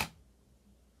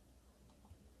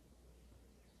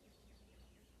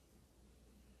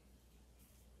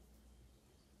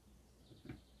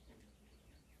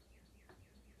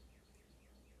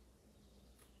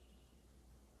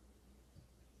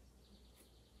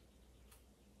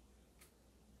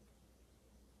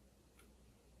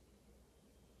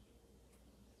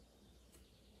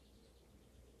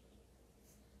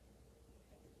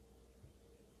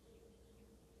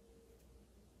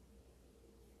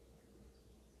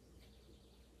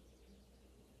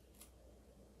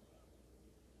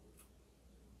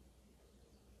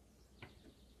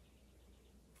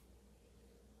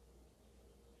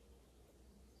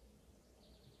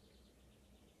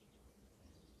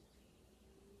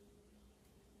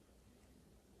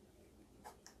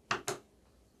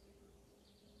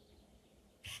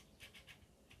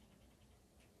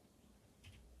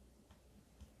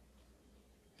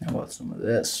 How about some of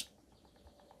this?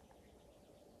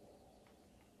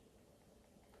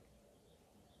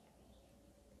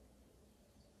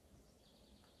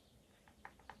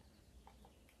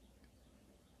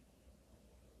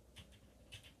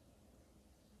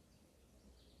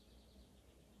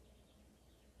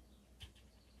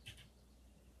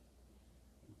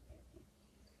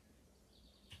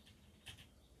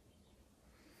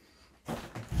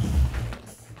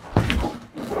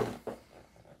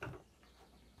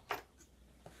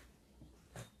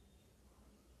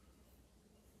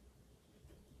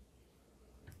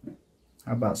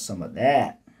 How about some of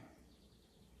that?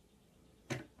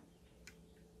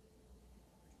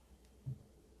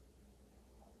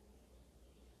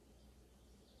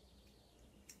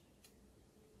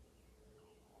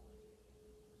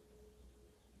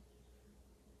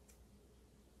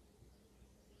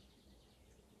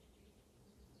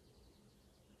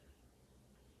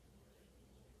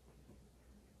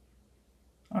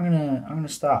 I'm gonna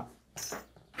stop.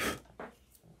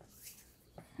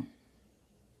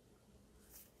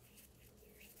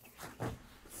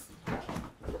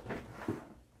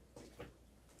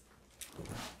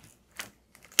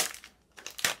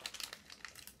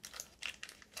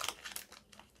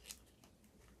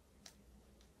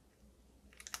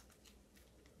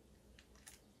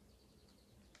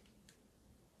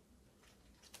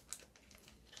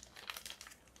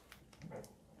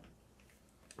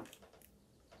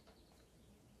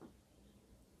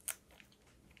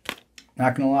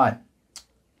 Not gonna lie.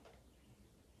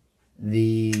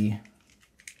 The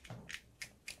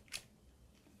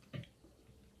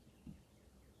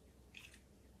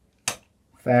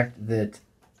fact that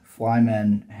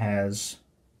Flyman has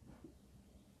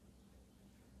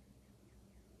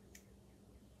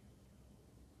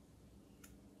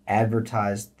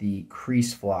advertised the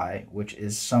crease fly, which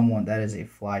is that is a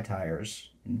Fly Tires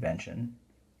invention,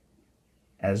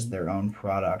 as their own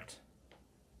product.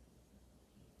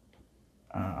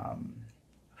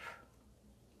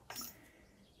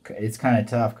 It's kind of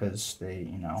tough because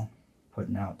they,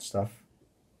 putting out stuff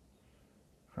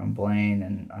from Blane,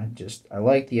 and I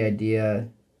like the idea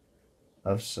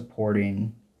of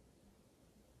supporting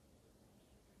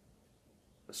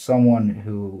someone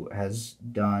who has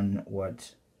done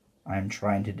what I'm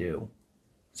trying to do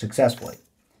successfully.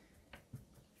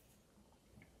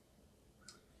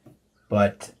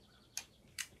 But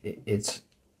it's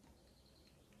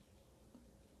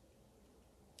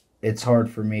hard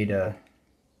for me to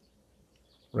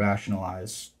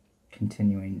rationalize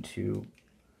continuing to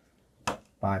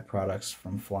buy products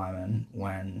from Flyman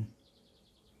when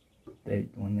they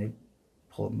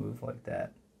pull a move like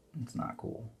that. It's not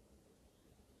cool.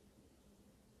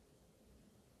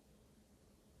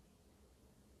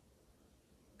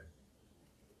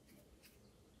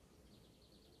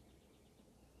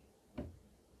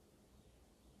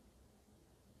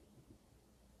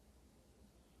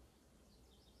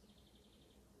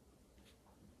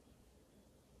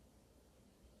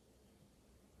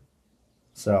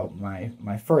 So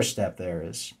my first step there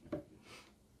is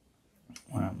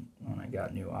when I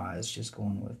got new eyes, just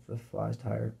going with the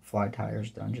Fly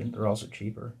Tires Dungeon. They're also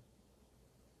cheaper.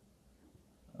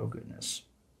 Oh goodness.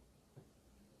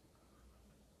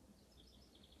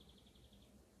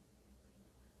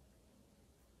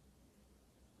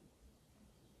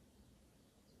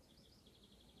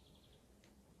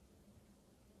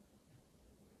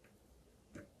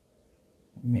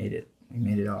 We made it. We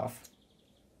made it off.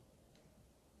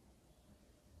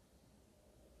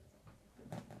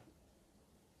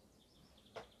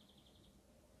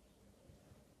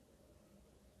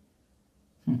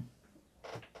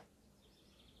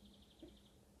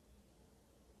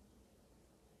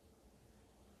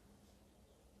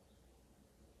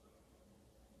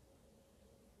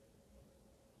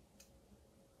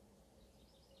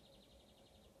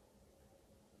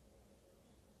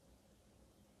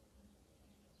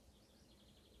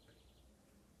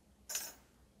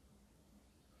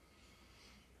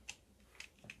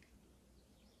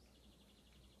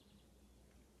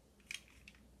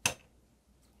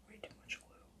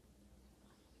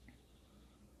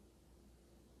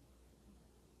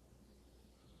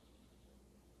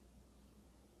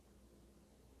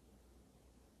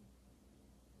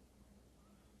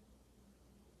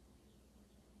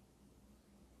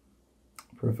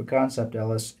 Proof of concept,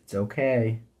 Ellis. It's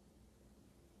okay.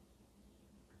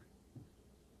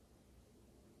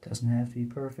 Doesn't have to be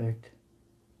perfect.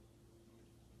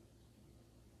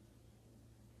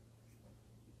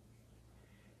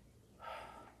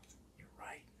 You're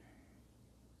right.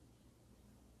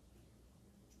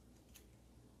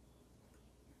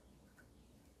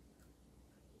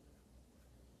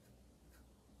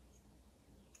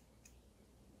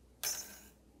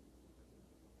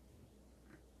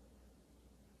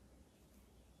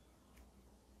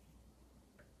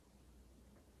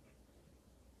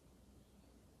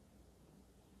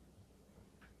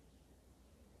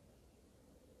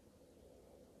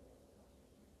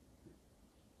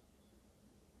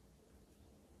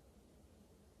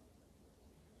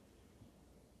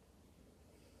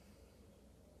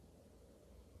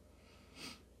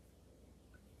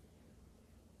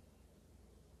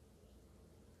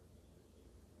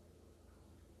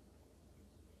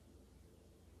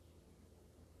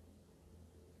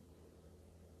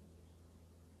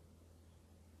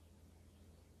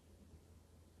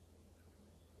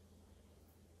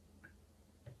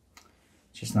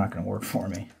 just not going to work for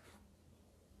me.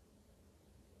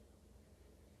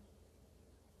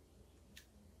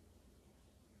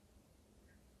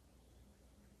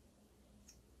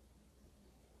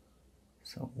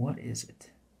 So what is it?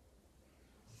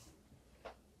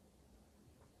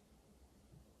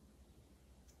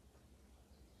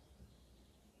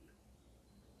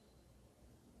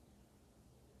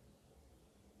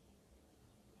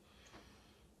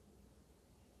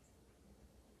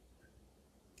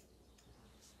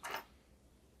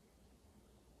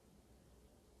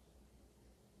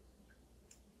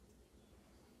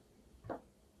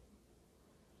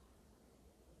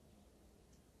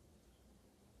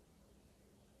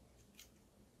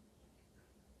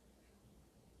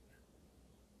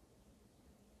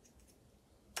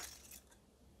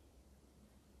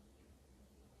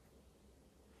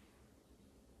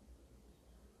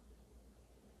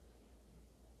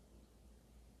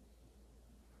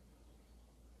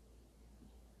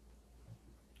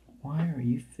 Why are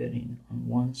you fitting on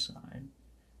one side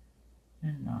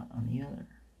and not on the other?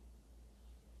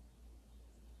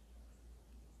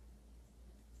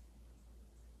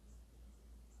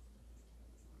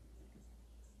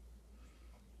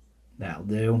 That'll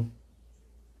do.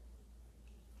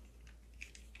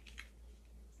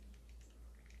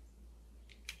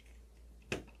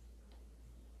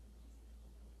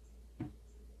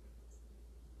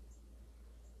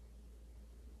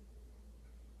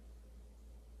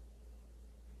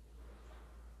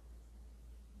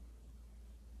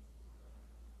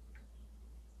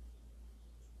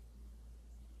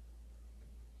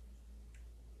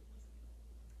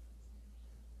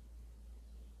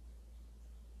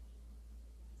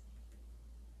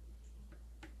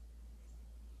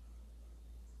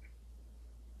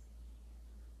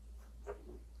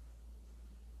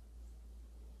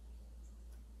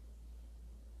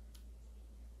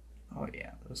 Oh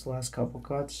yeah, those last couple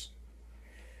cuts,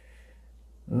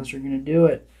 those are gonna do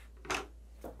it.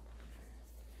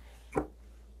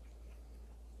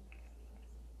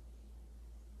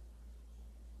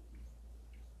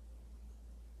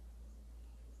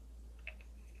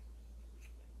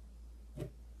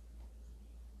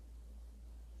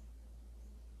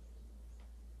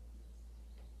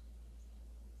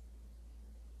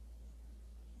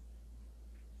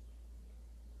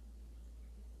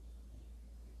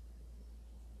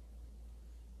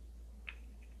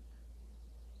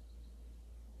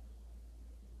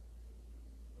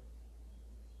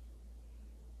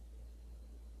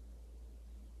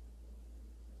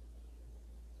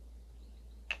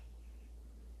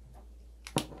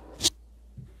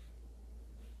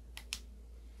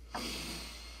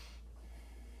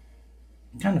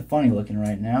 Kind of funny looking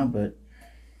right now, but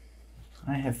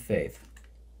I have faith.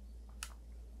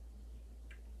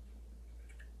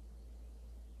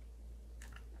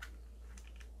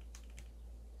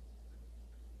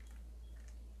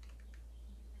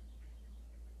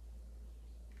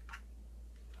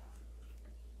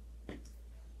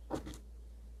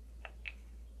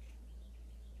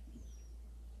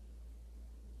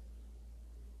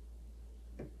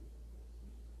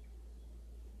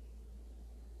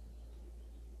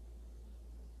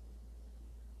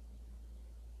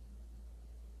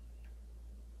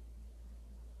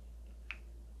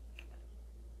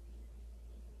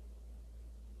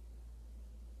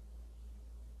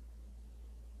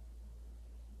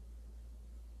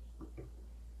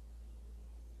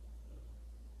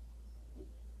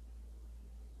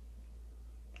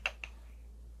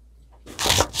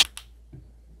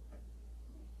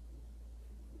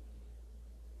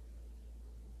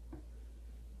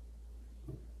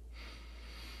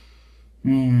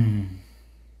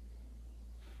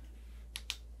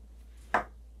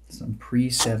 Some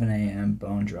pre-7 a.m.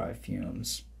 bone dry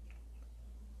fumes.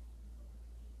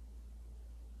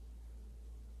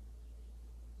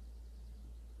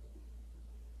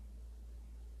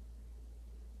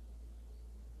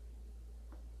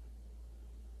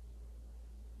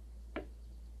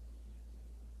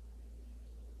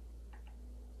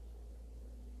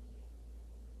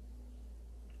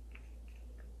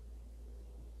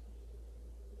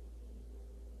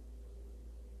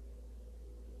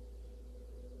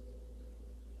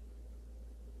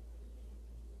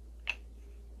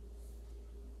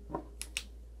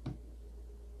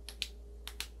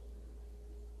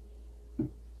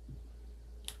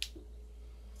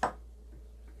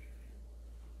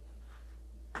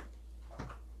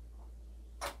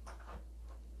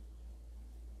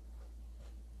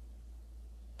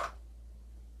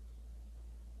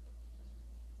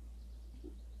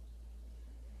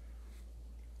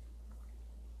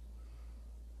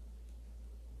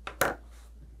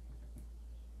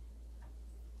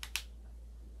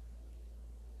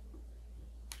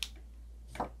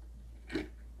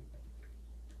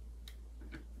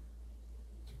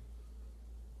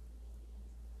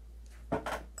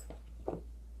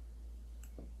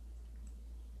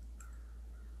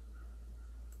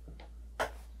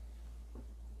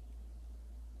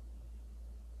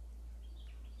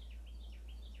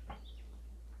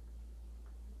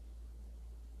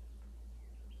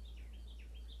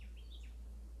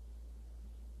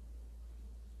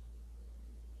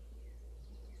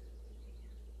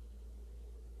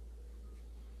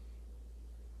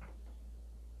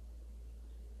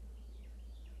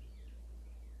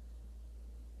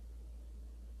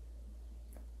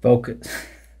 Focus.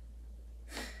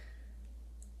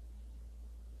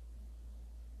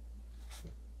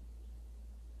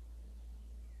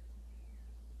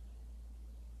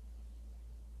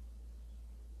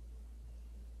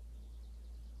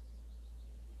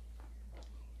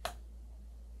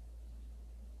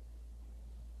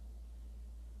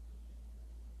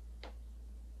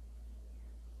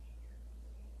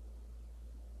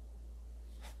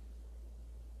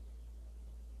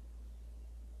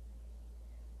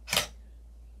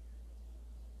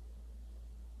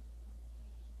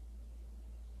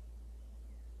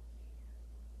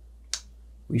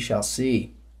 We shall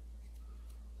see.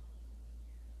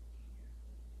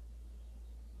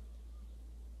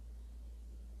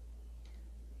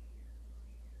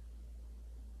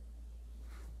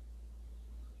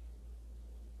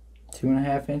 Two and a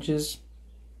half inches.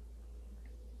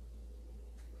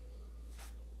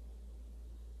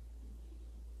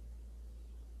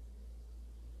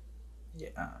 Yeah,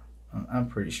 I'm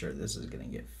pretty sure this is gonna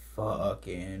get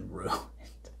fucking ruined.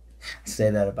 I say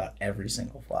that about every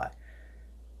single fly.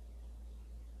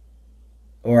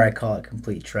 Or I call it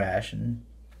complete trash and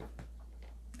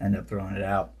end up throwing it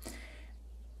out,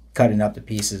 cutting up to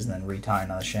pieces, and then retying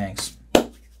on the shanks.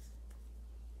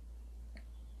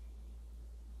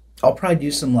 I'll probably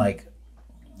do some like,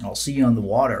 I'll see you on the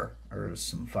water, or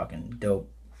some fucking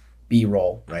dope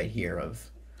B-roll right here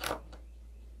of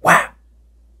whap,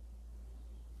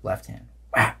 left hand,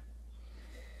 whap.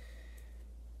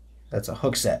 That's a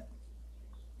hook set.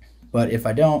 But if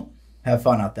I don't, have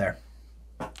fun out there.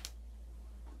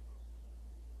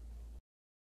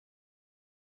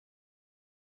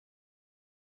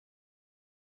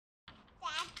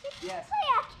 Yes. Play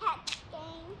a catch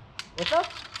game. What's up?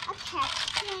 A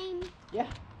catch game. Yeah.